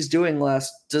sudden he's doing less.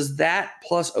 Does that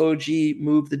plus OG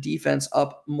move the defense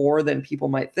up more than people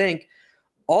might think?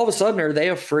 All of a sudden, are they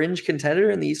a fringe contender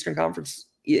in the Eastern Conference?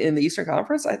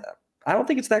 I don't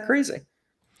think it's that crazy.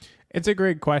 It's a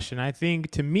great question. I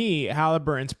think, to me,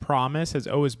 Halliburton's promise has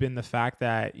always been the fact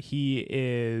that he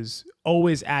is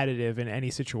always additive in any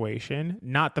situation,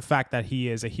 not the fact that he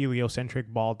is a heliocentric,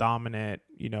 ball dominant,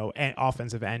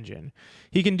 offensive engine.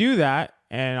 He can do that,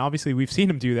 and obviously we've seen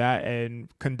him do that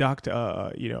and conduct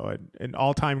an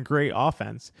all-time great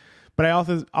offense. But I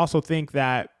also think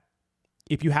that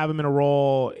if you have him in a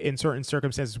role in certain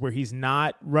circumstances where he's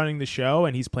not running the show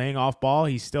and he's playing off ball,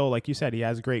 he's still, like you said, he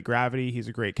has great gravity. He's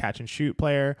a great catch and shoot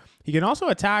player. He can also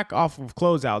attack off of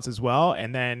closeouts as well.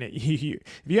 And then if you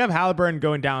have Halliburton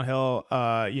going downhill,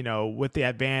 with the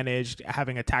advantage,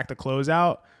 having attacked the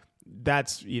closeout,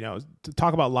 that's, to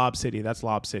talk about Lob City, that's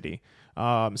Lob City.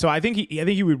 So I think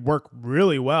he would work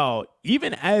really well,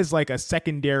 even as like a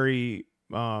secondary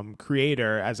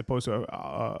creator as opposed to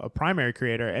a primary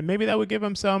creator, and maybe that would give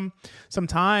him some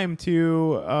time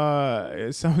to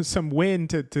some wind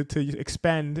to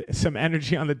expend some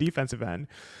energy on the defensive end.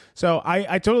 So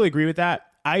I totally agree with that.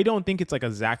 I don't think it's like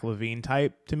a Zach LaVine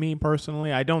type to me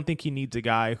personally. I don't think he needs a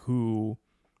guy who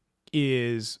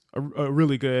is a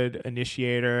really good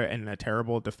initiator and a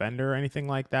terrible defender or anything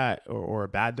like that, or a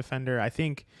bad defender. I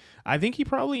think he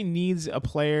probably needs a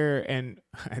player, and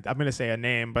I'm going to say a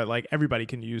name, but like everybody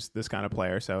can use this kind of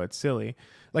player, so it's silly.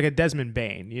 Like a Desmond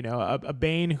Bane, a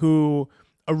Bane who,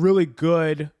 a really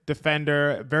good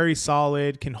defender, very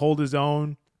solid, can hold his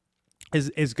own,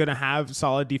 is going to have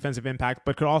solid defensive impact,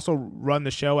 but could also run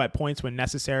the show at points when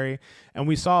necessary. And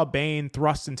we saw Bane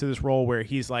thrust into this role where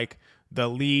he's like the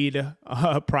lead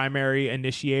primary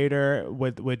initiator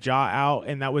with Ja out,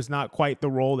 and that was not quite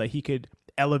the role that he could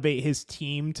elevate his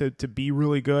team to be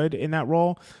really good in that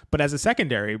role. But as a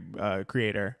secondary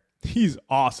creator, he's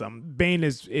awesome. Bane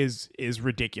is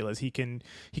ridiculous. He can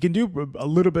do a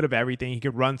little bit of everything. He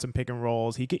can run some pick and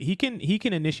rolls. He can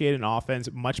initiate an offense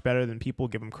much better than people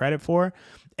give him credit for,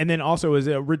 and then also is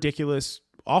a ridiculous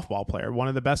off-ball player, one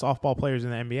of the best off-ball players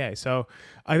in the NBA. So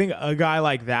I think a guy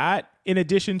like that, in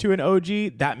addition to an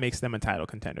OG, that makes them a title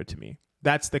contender to me.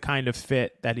 That's the kind of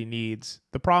fit that he needs.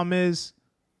 The problem is,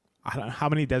 I don't know how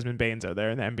many Desmond Banes are there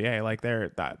in the NBA. Like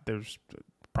there's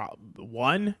probably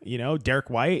one, Derek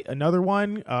White, another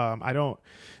one.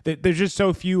 There's just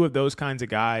so few of those kinds of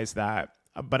guys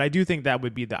but I do think that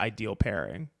would be the ideal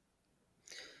pairing.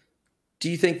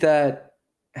 Do you think that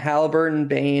Halliburton,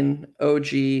 Bane, OG,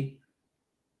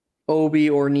 Obi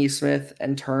or Nesmith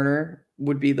and Turner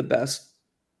would be the best?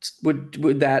 Do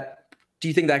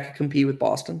you think that could compete with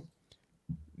Boston?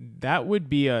 That would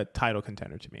be a title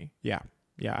contender to me. Yeah.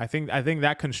 I think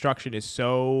that construction is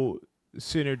so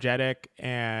synergetic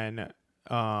and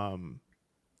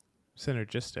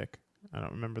synergistic. I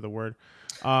don't remember the word.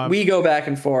 We go back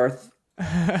and forth.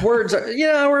 Words are,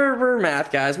 we're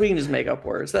math guys. We can just make up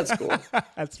words. That's cool.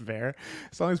 That's fair,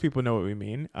 as long as people know what we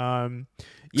mean.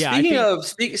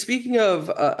 Speaking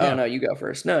of, oh no, you go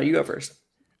first. No, you go first.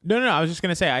 No. I was just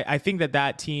gonna say I think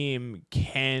that team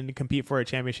can compete for a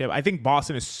championship. I think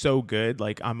Boston is so good.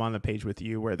 Like I'm on the page with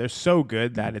you where they're so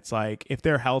good that it's like if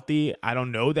they're healthy, I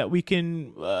don't know that we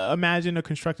can imagine a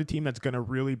constructed team that's gonna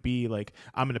really be like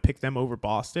I'm gonna pick them over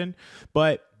Boston.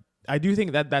 But I do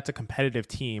think that that's a competitive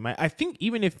team. I think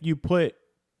even if you put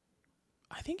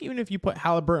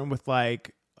Halliburton with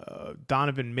like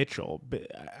Donovan Mitchell, but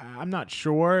I'm not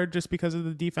sure just because of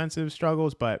the defensive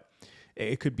struggles, but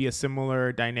it could be a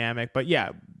similar dynamic. But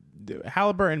yeah,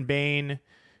 Halliburton, Bain,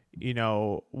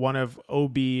 one of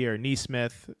OB or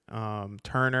Neesmith,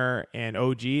 Turner, and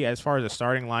OG. As far as a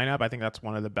starting lineup, I think that's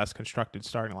one of the best constructed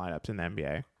starting lineups in the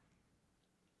NBA.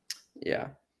 Yeah.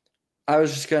 I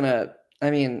was just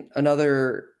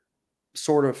another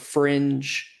sort of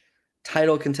fringe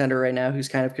title contender right now who's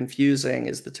kind of confusing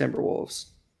is the Timberwolves.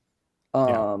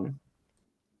 Yeah.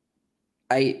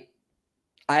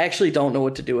 I actually don't know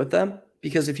what to do with them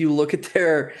because if you look at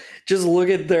their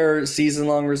season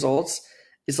long results,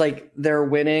 it's like they're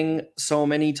winning so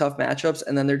many tough matchups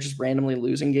and then they're just randomly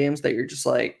losing games that you're just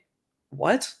like,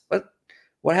 what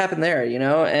happened there?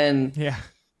 And yeah,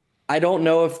 I don't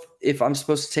know if I'm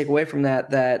supposed to take away from that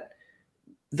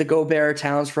the Gobert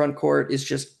Towns front court is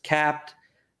just capped.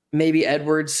 Maybe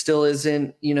Edwards still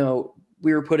isn't,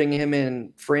 we were putting him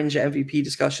in fringe MVP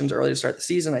discussions early to start the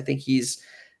season. I think he's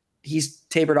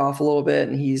tapered off a little bit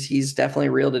and he's definitely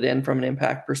reeled it in from an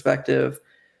impact perspective.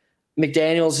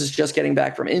 McDaniels is just getting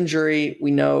back from injury.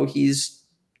 We know he's,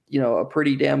 a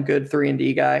pretty damn good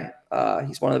 3-and-D guy.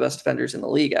 He's one of the best defenders in the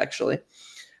league, actually.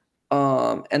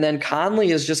 And then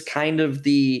Conley is just kind of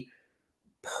the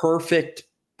perfect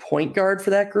point guard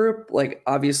for that group. Like,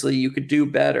 obviously you could do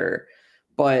better,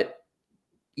 but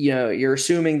you're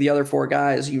assuming the other four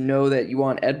guys, that you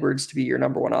want Edwards to be your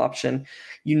number one option.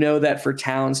 That for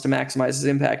Towns to maximize his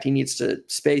impact, he needs to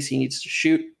space, he needs to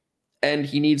shoot, and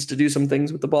he needs to do some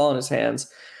things with the ball in his hands.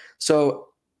 So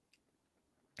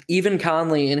even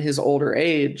Conley in his older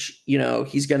age,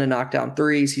 he's going to knock down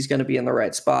threes. He's going to be in the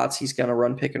right spots. He's going to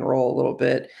run pick and roll a little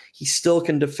bit. He still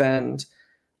can defend.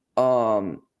 I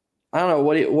don't know.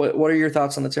 What are your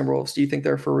thoughts on the Timberwolves? Do you think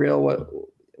they're for real?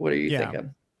 What are you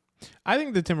thinking? I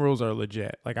think the Timberwolves are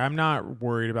legit. Like, I'm not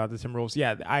worried about the Timberwolves.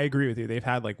 Yeah, I agree with you. They've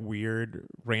had like weird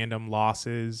random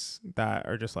losses that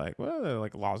are just like, well, they're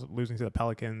like losing to the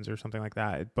Pelicans or something like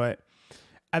that. But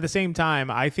at the same time,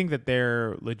 I think that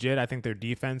they're legit. I think their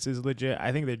defense is legit.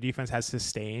 I think their defense has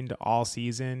sustained all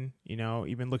season.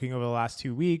 Even looking over the last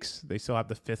 2 weeks, they still have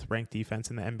the 5th ranked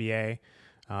defense in the NBA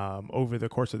over the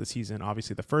course of the season.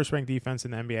 Obviously, the 1st ranked defense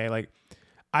in the NBA. Like,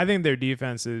 I think their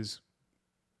defense is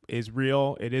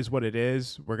real. It is what it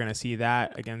is. We're going to see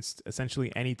that against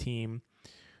essentially any team.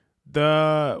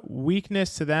 The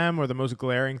weakness to them, or the most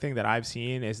glaring thing that I've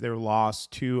seen, is their loss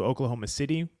to Oklahoma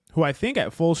City, who I think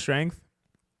at full strength,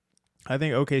 I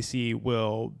think OKC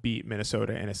will beat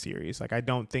Minnesota in a series. Like, I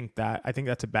think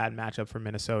that's a bad matchup for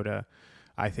Minnesota.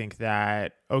 I think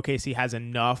that OKC has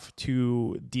enough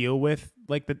to deal with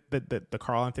like the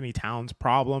Karl Anthony Towns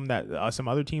problem that some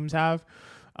other teams have.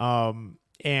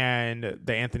 And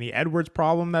the Anthony Edwards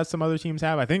problem that some other teams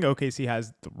have. I think OKC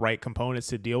has the right components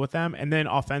to deal with them. And then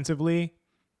offensively,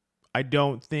 I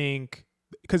don't think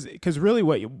because really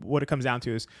what it comes down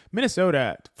to is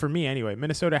Minnesota, for me anyway,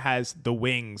 Minnesota has the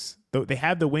wings. They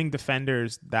have the wing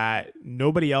defenders that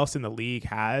nobody else in the league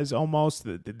has almost.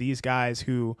 These guys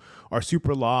who are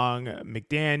super long,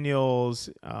 McDaniels,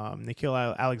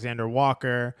 Nickeil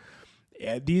Alexander-Walker.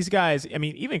 These guys, I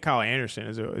mean, even Kyle Anderson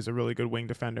is a really good wing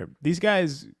defender. These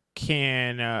guys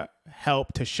can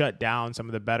help to shut down some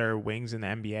of the better wings in the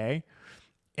NBA.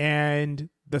 And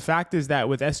the fact is that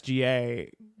with SGA,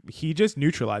 he just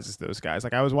neutralizes those guys.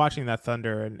 Like, I was watching that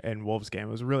Thunder and Wolves game.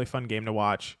 It was a really fun game to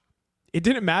watch. It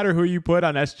didn't matter who you put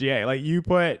on SGA. Like, you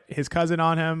put his cousin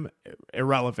on him,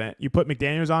 irrelevant. You put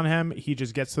McDaniels on him, he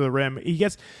just gets to the rim.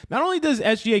 Not only does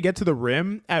SGA get to the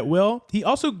rim at will, he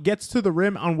also gets to the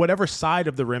rim on whatever side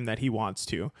of the rim that he wants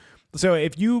to. So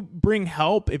if you bring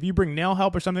nail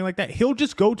help or something like that, he'll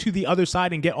just go to the other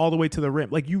side and get all the way to the rim.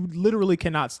 Like, you literally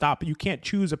cannot stop. You can't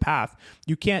choose a path.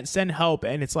 You can't send help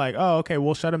and it's like, oh, okay,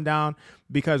 we'll shut him down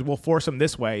because we'll force him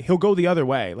this way. He'll go the other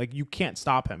way. Like, you can't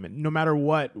stop him. And no matter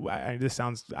what, I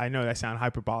know that sounds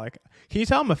hyperbolic. Can you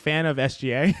tell I'm a fan of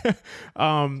SGA?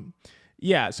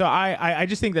 Yeah, so I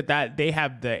just think that they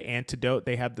have the antidote.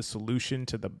 They have the solution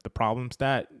to the problems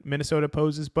that Minnesota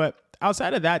poses. But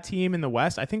outside of that team in the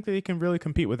West, I think they can really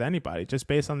compete with anybody just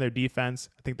based on their defense.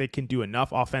 I think they can do enough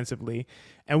offensively.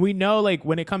 And we know, like,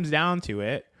 when it comes down to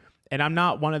it, and I'm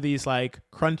not one of these, like,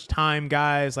 crunch time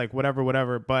guys, like,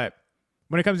 whatever, but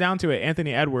when it comes down to it,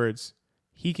 Anthony Edwards,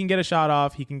 he can get a shot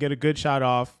off. He can get a good shot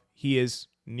off. He is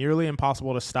nearly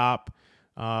impossible to stop.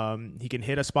 He can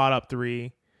hit a spot up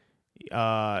three.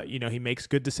 He makes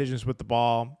good decisions with the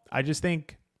ball. I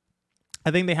think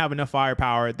they have enough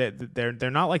firepower that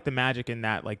they're not like the Magic in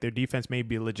that like their defense may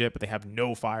be legit, but they have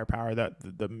no firepower.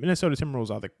 That the Minnesota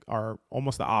Timberwolves are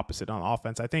almost the opposite on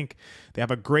offense. I think they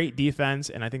have a great defense,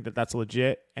 and I think that's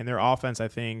legit. And their offense, I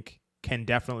think, can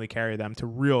definitely carry them to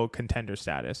real contender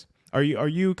status. Are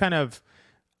you kind of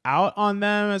out on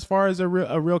them as far as a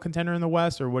real contender in the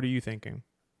West, or what are you thinking?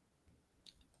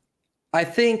 I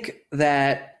think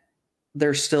that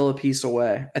they're still a piece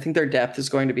away. I think their depth is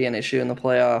going to be an issue in the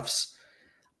playoffs.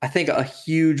 I think a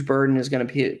huge burden is going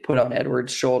to be put on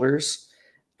Edwards' shoulders.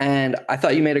 And I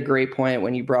thought you made a great point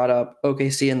when you brought up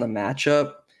OKC in the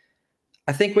matchup.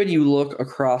 I think when you look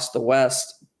across the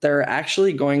West, there are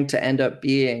actually going to end up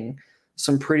being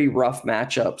some pretty rough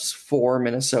matchups for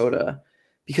Minnesota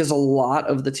because a lot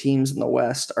of the teams in the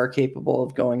West are capable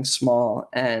of going small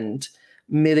and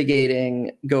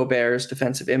mitigating Gobert's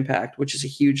defensive impact, which is a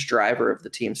huge driver of the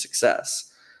team's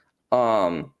success.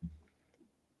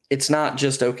 It's not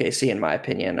just OKC, in my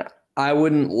opinion. I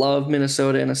wouldn't love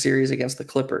Minnesota in a series against the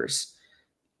Clippers.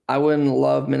 I wouldn't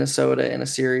love Minnesota in a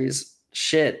series.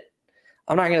 Shit.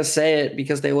 I'm not going to say it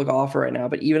because they look awful right now,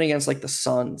 but even against like the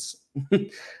Suns,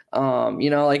 like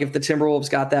if the Timberwolves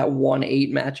got that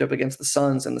 1-8 matchup against the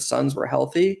Suns and the Suns were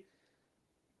healthy,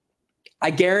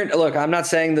 look, I'm not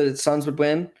saying that the Suns would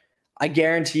win. I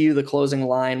guarantee you the closing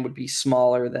line would be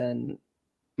smaller than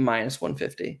minus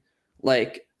 150.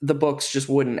 Like the books just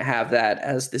wouldn't have that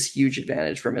as this huge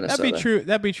advantage for Minnesota.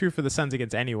 That'd be true for the Suns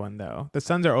against anyone, though. The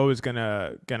Suns are always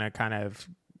gonna kind of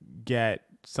get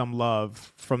some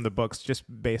love from the books just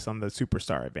based on the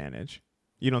superstar advantage.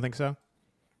 You don't think so?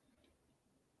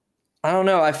 I don't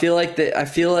know. I feel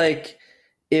like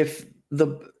if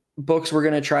the books were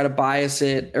going to try to bias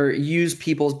it or use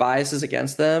people's biases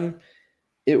against them,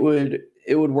 it would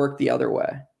work the other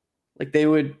way. Like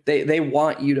they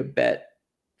want you to bet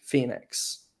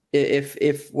Phoenix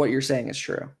if what you're saying is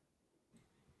true.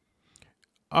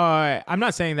 I'm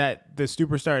not saying that the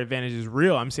superstar advantage is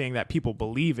real. I'm saying that people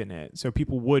believe in it, so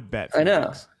people would bet Phoenix. I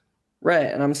know, right?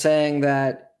 And I'm saying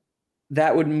that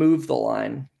would move the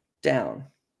line down.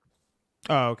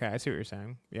 Oh, okay. I see what you're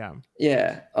saying. Yeah.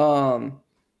 Yeah.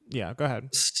 Yeah. Go ahead.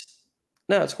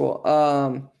 No, it's cool.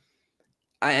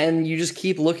 And you just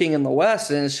keep looking in the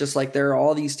West, and it's just like there are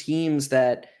all these teams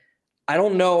that I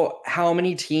don't know how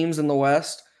many teams in the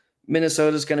West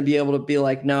Minnesota's going to be able to be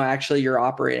like, no, actually, you're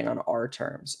operating on our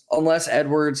terms, unless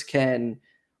Edwards can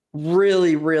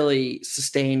really, really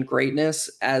sustain greatness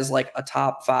as like a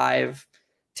top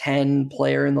 5-10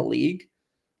 player in the league.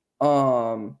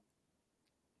 I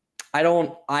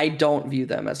don't view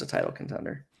them as a title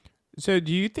contender. So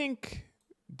do you think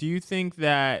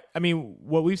that, I mean,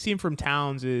 what we've seen from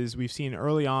Towns is we've seen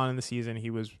early on in the season, he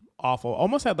was awful,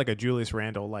 almost had like a Julius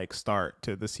Randle like start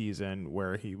to the season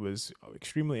where he was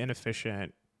extremely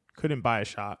inefficient, couldn't buy a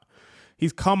shot.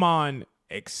 He's come on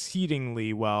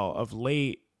exceedingly well of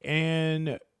late.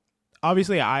 And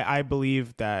obviously I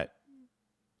believe that,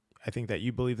 I think that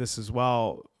you believe this as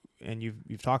well. And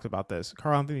you've talked about this.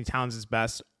 Karl-Anthony Towns'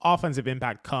 best offensive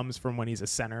impact comes from when he's a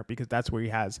center because that's where he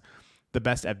has the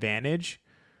best advantage.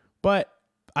 But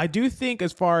I do think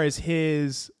as far as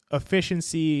his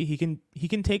efficiency, he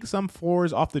can take some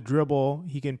fours off the dribble.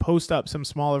 He can post up some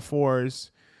smaller fours.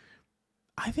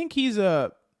 I think he's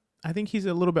a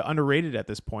little bit underrated at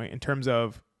this point in terms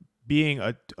of being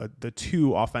the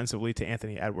two offensively to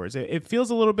Anthony Edwards. It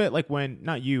feels a little bit like when,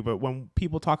 not you, but when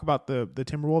people talk about the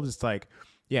Timberwolves, it's like,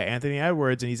 yeah, Anthony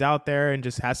Edwards, and he's out there and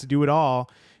just has to do it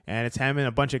all. And it's him and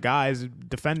a bunch of guys,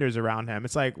 defenders around him.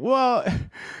 It's like, well,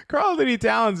 Karl-Anthony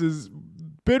Towns has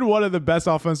been one of the best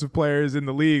offensive players in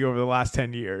the league over the last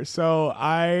 10 years. So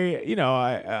I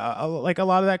like a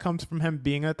lot of that comes from him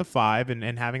being at the 5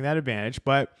 and having that advantage.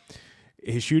 But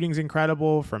his shooting's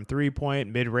incredible from 3-point,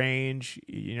 mid-range.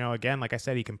 Again, like I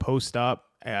said, he can post up.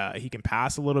 He can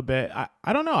pass a little bit.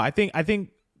 I don't know. I think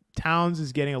Towns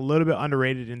is getting a little bit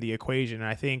underrated in the equation.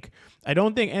 And I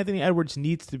don't think Anthony Edwards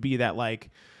needs to be that, like,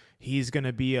 he's going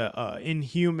to be a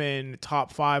inhuman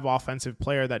top 5 offensive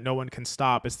player that no one can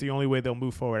stop. It's the only way they'll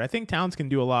move forward. I think Towns can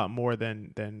do a lot more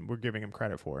than we're giving him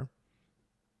credit for.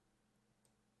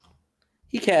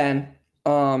 He can.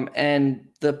 And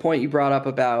the point you brought up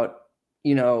about,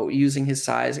 using his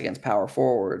size against power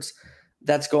forwards,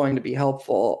 that's going to be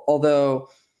helpful. Although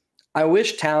I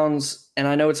wish Towns, and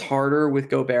I know it's harder with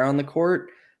Gobert on the court,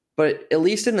 but at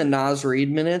least in the Naz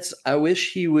Reid minutes, I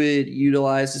wish he would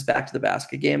utilize his back to the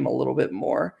basket game a little bit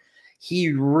more.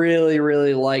 he really,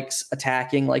 really likes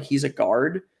attacking like he's a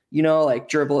guard, like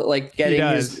dribble, like He getting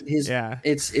does. his Yeah.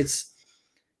 it's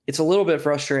a little bit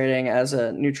frustrating as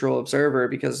a neutral observer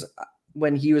because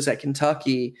when he was at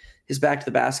Kentucky, his back to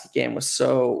the basket game was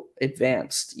so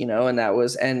advanced,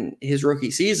 and his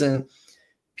rookie season,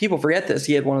 people forget this.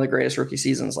 He had one of the greatest rookie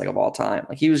seasons like of all time.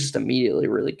 Like he was just immediately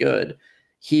really good.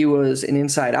 He was an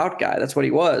inside out guy. That's what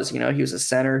he was. He was a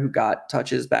center who got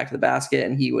touches back to the basket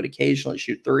and he would occasionally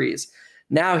shoot threes.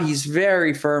 Now he's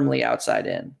very firmly outside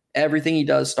in. Everything he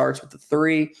does starts with the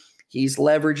three. He's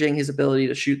leveraging his ability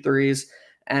to shoot threes.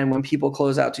 And when people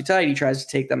close out too tight, he tries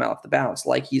to take them off the bounce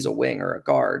like he's a wing or a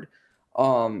guard.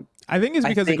 I think it's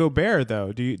because of Gobert,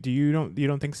 though. You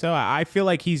don't think so? I feel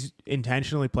like he's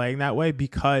intentionally playing that way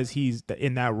because he's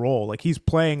in that role. Like he's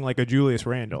playing like a Julius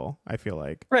Randle. I feel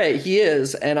like right, he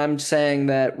is, and I'm saying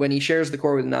that when he shares the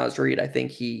court with Naz Reid, I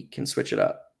think he can switch it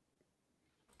up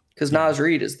because Naz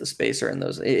Reid is the spacer in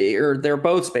those, or they're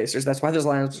both spacers. That's why those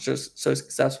lineups are just so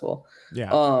successful.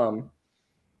 Yeah.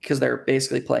 Because they're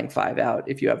basically playing 5 out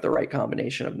if you have the right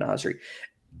combination of Naz Reid.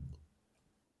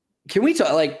 Can we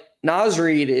talk like Naz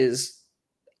Reid is?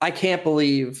 I can't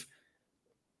believe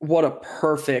what a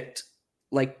perfect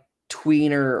like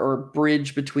tweener or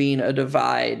bridge between a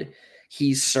divide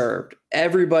he's served.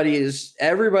 Everybody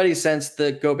since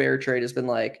the Gobert trade has been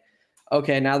like,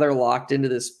 okay, now they're locked into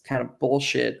this kind of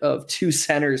bullshit of 2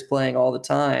 centers playing all the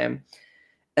time.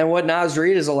 And what Naz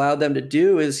Reid has allowed them to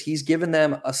do is he's given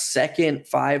them a second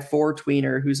 5'4"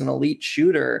 tweener who's an elite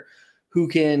shooter who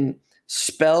can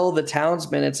spell the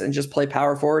Towns minutes and just play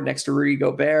power forward next to Rudy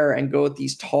Gobert and go with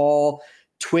these tall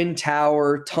twin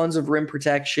tower, tons of rim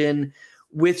protection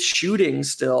with shooting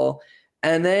still.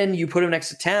 And then you put him next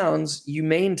to Towns, you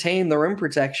maintain the rim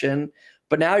protection,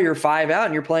 but now you're 5 out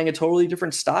and you're playing a totally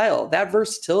different style. That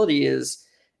versatility is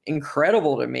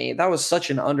incredible to me. That was such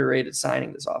an underrated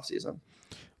signing this offseason.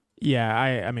 Yeah,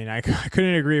 I mean, I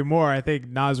couldn't agree more. I think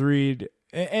Naz Reid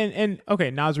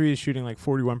Naz Reid is shooting like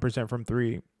 41% from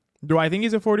 3. Do I think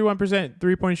he's a 41%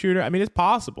 3-point shooter? I mean, it's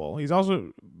possible. He's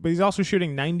also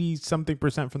shooting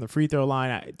 90-something% from the free throw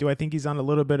line. Do I think he's on a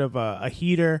little bit of a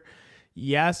heater?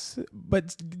 Yes,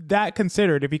 but that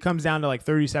considered, if he comes down to like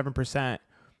 37%,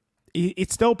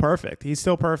 it's still perfect. He's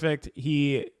still perfect.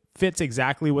 He fits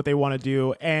exactly what they want to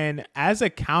do. And as a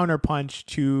counterpunch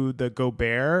to the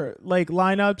Gobert like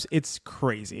lineups, it's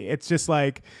crazy. It's just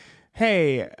like,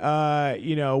 hey,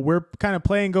 we're kind of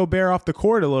playing Gobert off the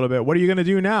court a little bit. What are you going to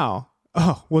do now?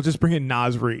 Oh, we'll just bring in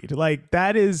Naz Reid. Like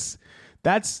that's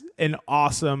an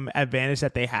awesome advantage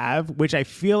that they have, which I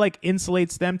feel like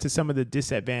insulates them to some of the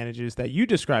disadvantages that you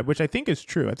described, which I think is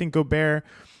true. I think Gobert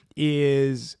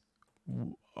is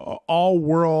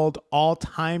all-world,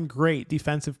 all-time great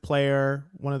defensive player,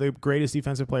 one of the greatest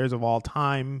defensive players of all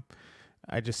time.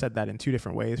 I just said that in 2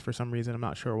 different ways for some reason. I'm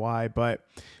not sure why, but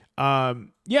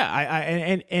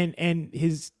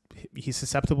he's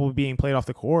susceptible to being played off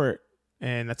the court,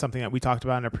 and that's something that we talked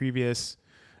about in a previous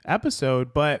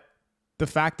episode. But the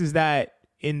fact is that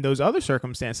in those other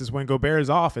circumstances, when Gobert is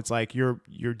off, it's like your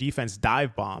defense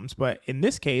dive bombs. But in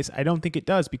this case, I don't think it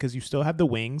does because you still have the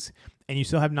wings and you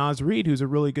still have Naz Reid, who's a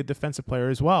really good defensive player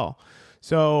as well.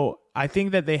 So I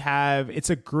think that it's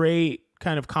a great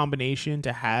kind of combination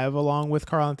to have along with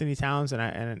Karl Anthony Towns.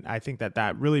 And I think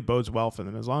that really bodes well for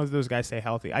them as long as those guys stay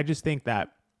healthy. I just think that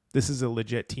this is a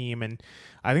legit team, and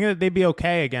I think that they'd be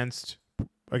okay against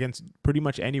pretty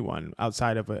much anyone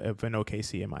outside of an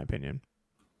OKC, in my opinion.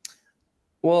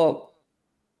 Well,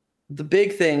 the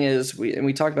big thing is,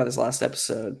 we talked about this last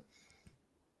episode,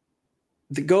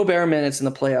 the Gobert minutes in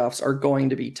the playoffs are going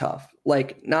to be tough.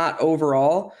 Like, not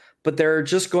overall, but there are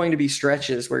just going to be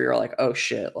stretches where you're like, oh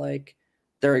shit, like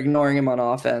they're ignoring him on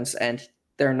offense and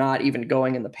they're not even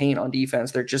going in the paint on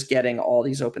defense. They're just getting all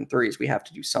these open threes. We have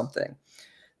to do something.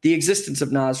 The existence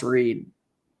of Naz Reid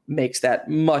makes that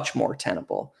much more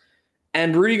tenable.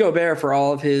 And Rudy Gobert, for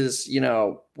all of his,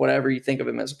 whatever you think of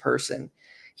him as a person,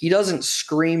 he doesn't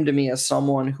scream to me as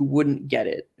someone who wouldn't get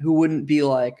it, who wouldn't be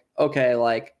like, okay,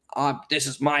 like, this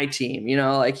is my team,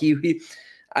 like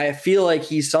I feel like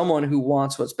he's someone who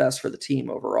wants what's best for the team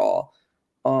overall.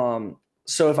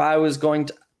 So if I was going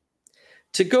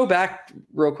to go back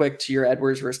real quick to your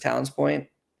Edwards versus Towns point,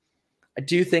 I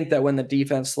do think that when the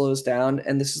defense slows down,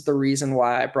 and this is the reason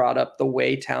why I brought up the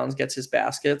way Towns gets his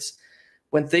baskets,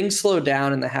 when things slow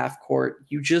down in the half court,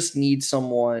 you just need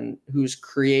someone who's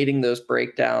creating those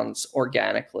breakdowns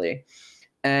organically.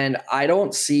 And I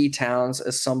don't see Towns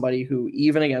as somebody who,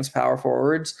 even against power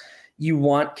forwards, you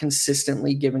want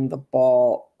consistently giving the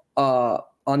ball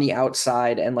on the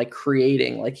outside and like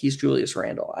creating like he's Julius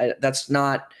Randle. That's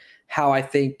not how I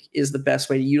think is the best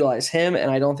way to utilize him,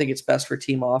 and I don't think it's best for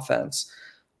team offense.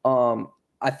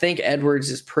 I think Edwards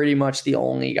is pretty much the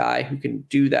only guy who can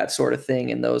do that sort of thing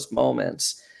in those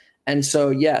moments. And so,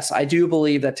 yes, I do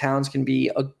believe that Towns can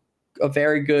be a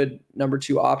very good number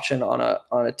 2 option on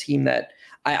a team that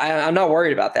I'm not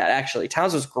worried about that. Actually,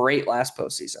 Towns was great last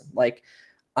postseason. Like,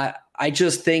 I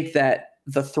just think that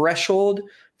the threshold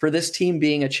for this team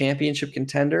being a championship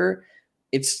contender,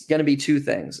 it's going to be 2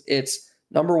 things. It's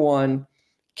number 1,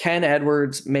 can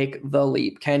Edwards make the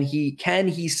leap? Can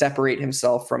he separate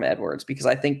himself from Edwards?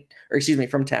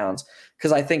 From Towns,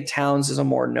 because I think Towns is a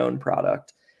more known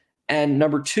product. And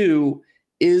number 2,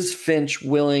 is Finch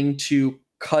willing to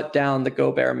cut down the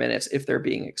Gobert minutes if they're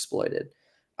being exploited?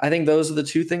 I think those are the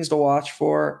 2 things to watch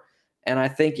for. And I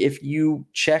think if you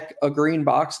check a green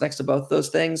box next to both those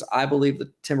things, I believe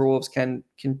the Timberwolves can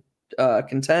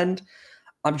contend.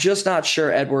 I'm just not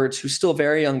sure Edwards, who's still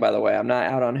very young, by the way, I'm not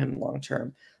out on him long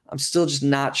term. I'm still just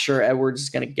not sure Edwards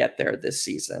is going to get there this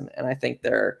season. And I think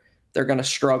they're going to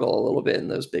struggle a little bit in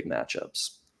those big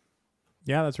matchups.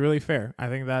 Yeah, that's really fair. I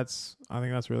think that's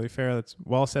really fair. That's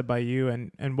well said by you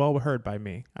and well heard by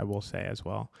me, I will say as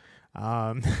well.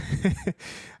 As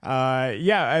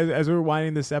we're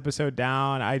winding this episode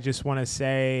down, I just want to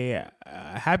say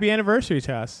happy anniversary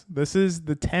to us. This is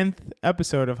the 10th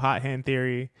episode of Hot Hand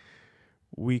Theory.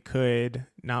 We could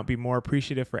not be more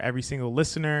appreciative for every single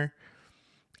listener.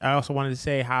 I also wanted to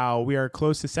say how we are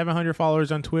close to 700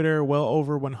 followers on Twitter, well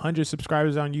over 100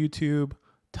 subscribers on YouTube,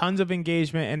 tons of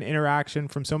engagement and interaction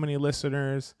from so many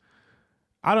listeners.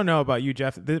 I don't know about you,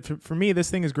 Geoff. For me, this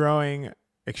thing is growing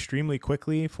extremely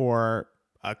quickly for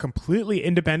a completely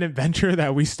independent venture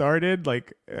that we started.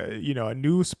 Like, a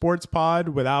new sports pod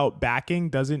without backing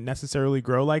doesn't necessarily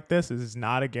grow like this. This is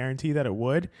not a guarantee that it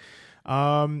would.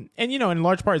 In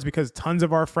large part it's because tons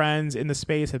of our friends in the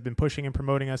space have been pushing and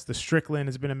promoting us. The Strickland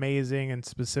has been amazing, and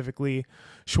specifically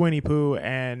Schwinny Poo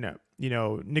and,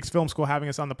 Nick's Film School having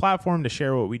us on the platform to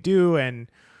share what we do.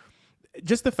 And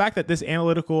just the fact that this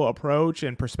analytical approach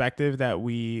and perspective that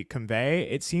we convey,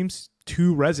 it seems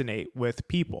to resonate with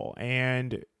people.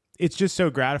 And it's just so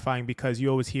gratifying because you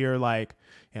always hear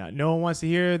no one wants to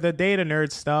hear the data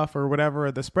nerd stuff or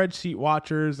whatever, the spreadsheet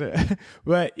watchers,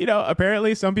 but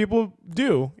apparently some people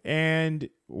do. And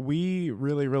we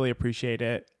really, really appreciate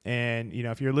it. And,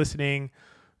 if you're listening,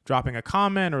 dropping a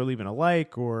comment or leaving a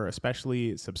like or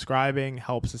especially subscribing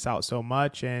helps us out so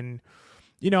much. And,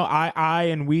 I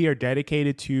and we are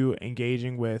dedicated to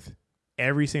engaging with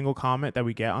every single comment that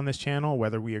we get on this channel,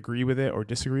 whether we agree with it or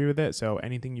disagree with it. So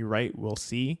anything you write, we'll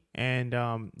see. And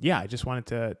I just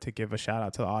wanted to give a shout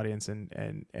out to the audience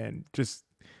and just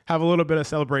have a little bit of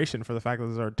celebration for the fact that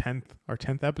this is our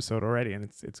 10th episode already, and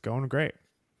it's going great.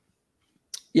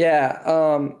 Yeah,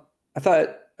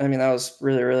 that was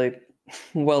really, really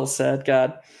well said.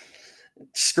 God,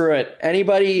 screw it.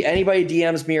 Anybody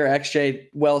DMs me or XJ,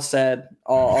 well said.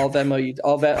 I'll Venmo you.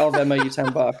 I'll Venmo you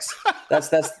 $10. That's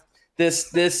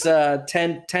this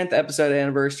 10th episode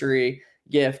anniversary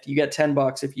gift. You get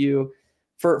 $10 if you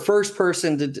for first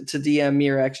person to DM me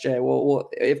or XJ. We'll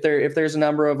if there's a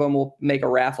number of them, we'll make a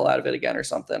raffle out of it again or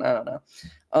something. I don't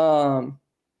know.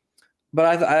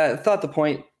 But I thought the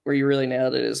point where you really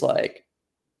nailed it is I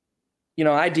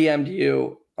DM'd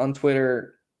you on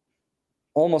Twitter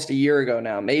almost a year ago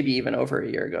now, maybe even over a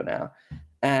year ago now.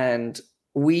 And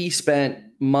we spent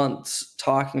months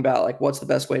talking about what's the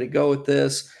best way to go with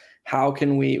this? How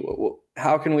can we,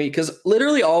 because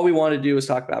literally all we wanted to do was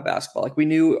talk about basketball. We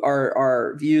knew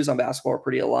our views on basketball were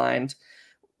pretty aligned.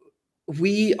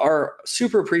 We are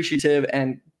super appreciative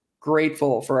and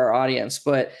grateful for our audience,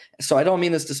 so I don't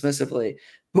mean this dismissively,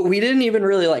 but we didn't even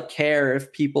really care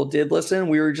if people did listen.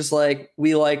 We were just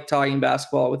we like talking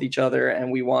basketball with each other,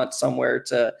 and we want somewhere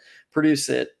to produce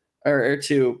it or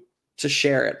to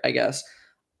share it, I guess.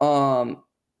 But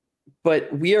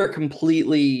we are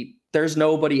there's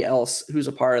nobody else who's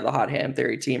a part of the Hot Hand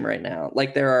Theory team right now.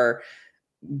 There are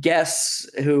guests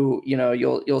who,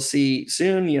 you'll see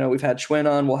soon. We've had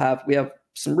Schwinn on. We have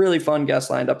some really fun guests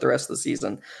lined up the rest of the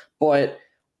season. But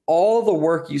all the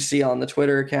work you see on the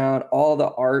Twitter account, all the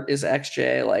art is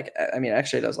XJ.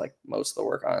 XJ does most of the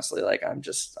work, honestly. I'm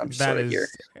just sort of here.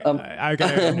 I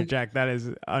gotta interject. That is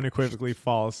unequivocally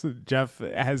false. Geoff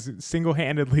has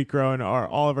single-handedly grown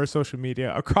all of our social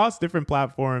media across different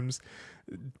platforms,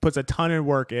 puts a ton of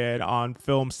work in on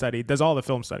film study, does all the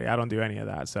film study. I don't do any of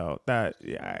that. So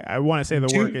I want to say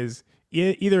the work is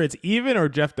either it's even or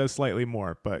Geoff does slightly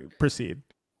more, but proceed.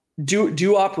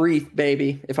 Duop Reef,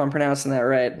 baby, if I'm pronouncing that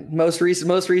right. Most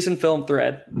recent film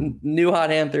thread, new Hot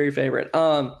Hand Theory favorite.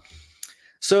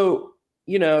 So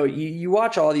you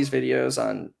watch all these videos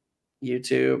on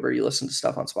YouTube or you listen to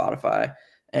stuff on Spotify,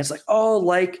 and it's like, oh,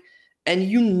 like, and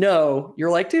you're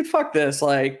like, dude, fuck this.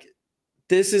 Like,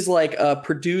 this is like a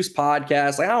produced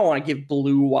podcast. Like, I don't want to give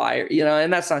Blue Wire,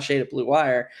 and that's not shade at Blue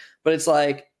Wire, but it's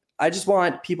like, I just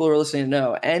want people who are listening to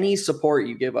know any support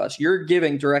you give us, you're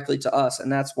giving directly to us.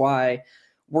 And that's why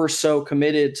we're so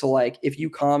committed to, like, if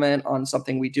you comment on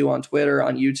something we do on Twitter,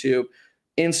 on YouTube,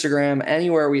 Instagram,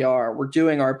 anywhere we are, we're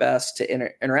doing our best to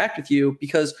interact with you,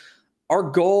 because our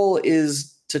goal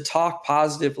is to talk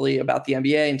positively about the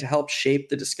NBA and to help shape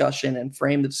the discussion and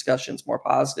frame the discussions more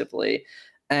positively.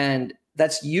 And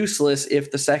that's useless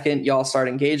if the second y'all start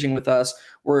engaging with us,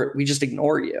 we just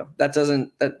ignore you.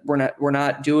 We're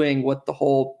not doing what the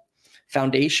whole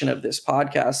foundation of this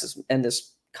podcast is, and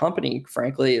this company,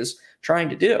 frankly, is trying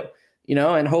to do.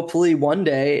 And hopefully one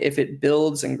day, if it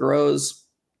builds and grows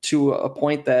to a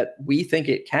point that we think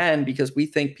it can, because we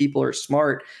think people are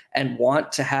smart and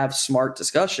want to have smart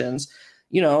discussions,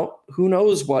 who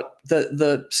knows what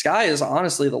the sky is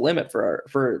honestly the limit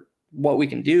for what we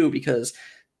can do, because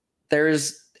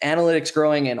there's analytics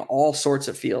growing in all sorts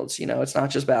of fields. It's not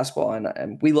just basketball,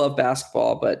 and we love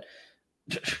basketball, but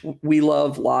we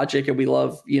love logic, and we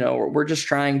love, we're just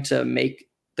trying to make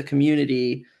the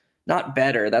community not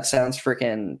better. That sounds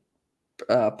freaking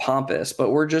pompous,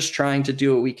 but we're just trying to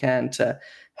do what we can to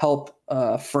help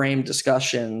frame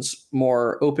discussions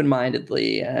more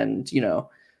open-mindedly and,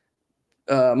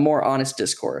 more honest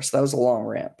discourse. That was a long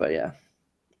rant, but yeah.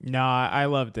 No, I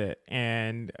loved it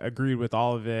and agreed with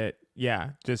all of it. Yeah,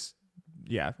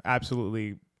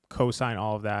 absolutely co-sign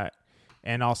all of that.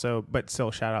 And also, but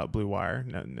still, shout out Blue Wire.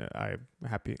 No, I'm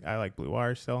happy. I like Blue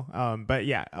Wire still. But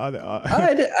yeah,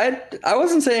 I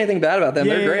wasn't saying anything bad about them.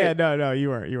 Yeah, they're great. Yeah, no, you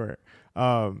weren't.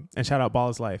 And shout out Ball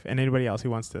is Life and anybody else who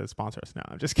wants to sponsor us. No,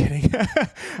 I'm just kidding.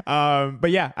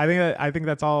 But yeah, I think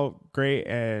that's all great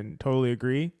and totally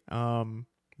agree.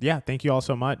 Yeah, thank you all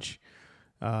so much.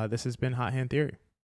 This has been Hot Hand Theory.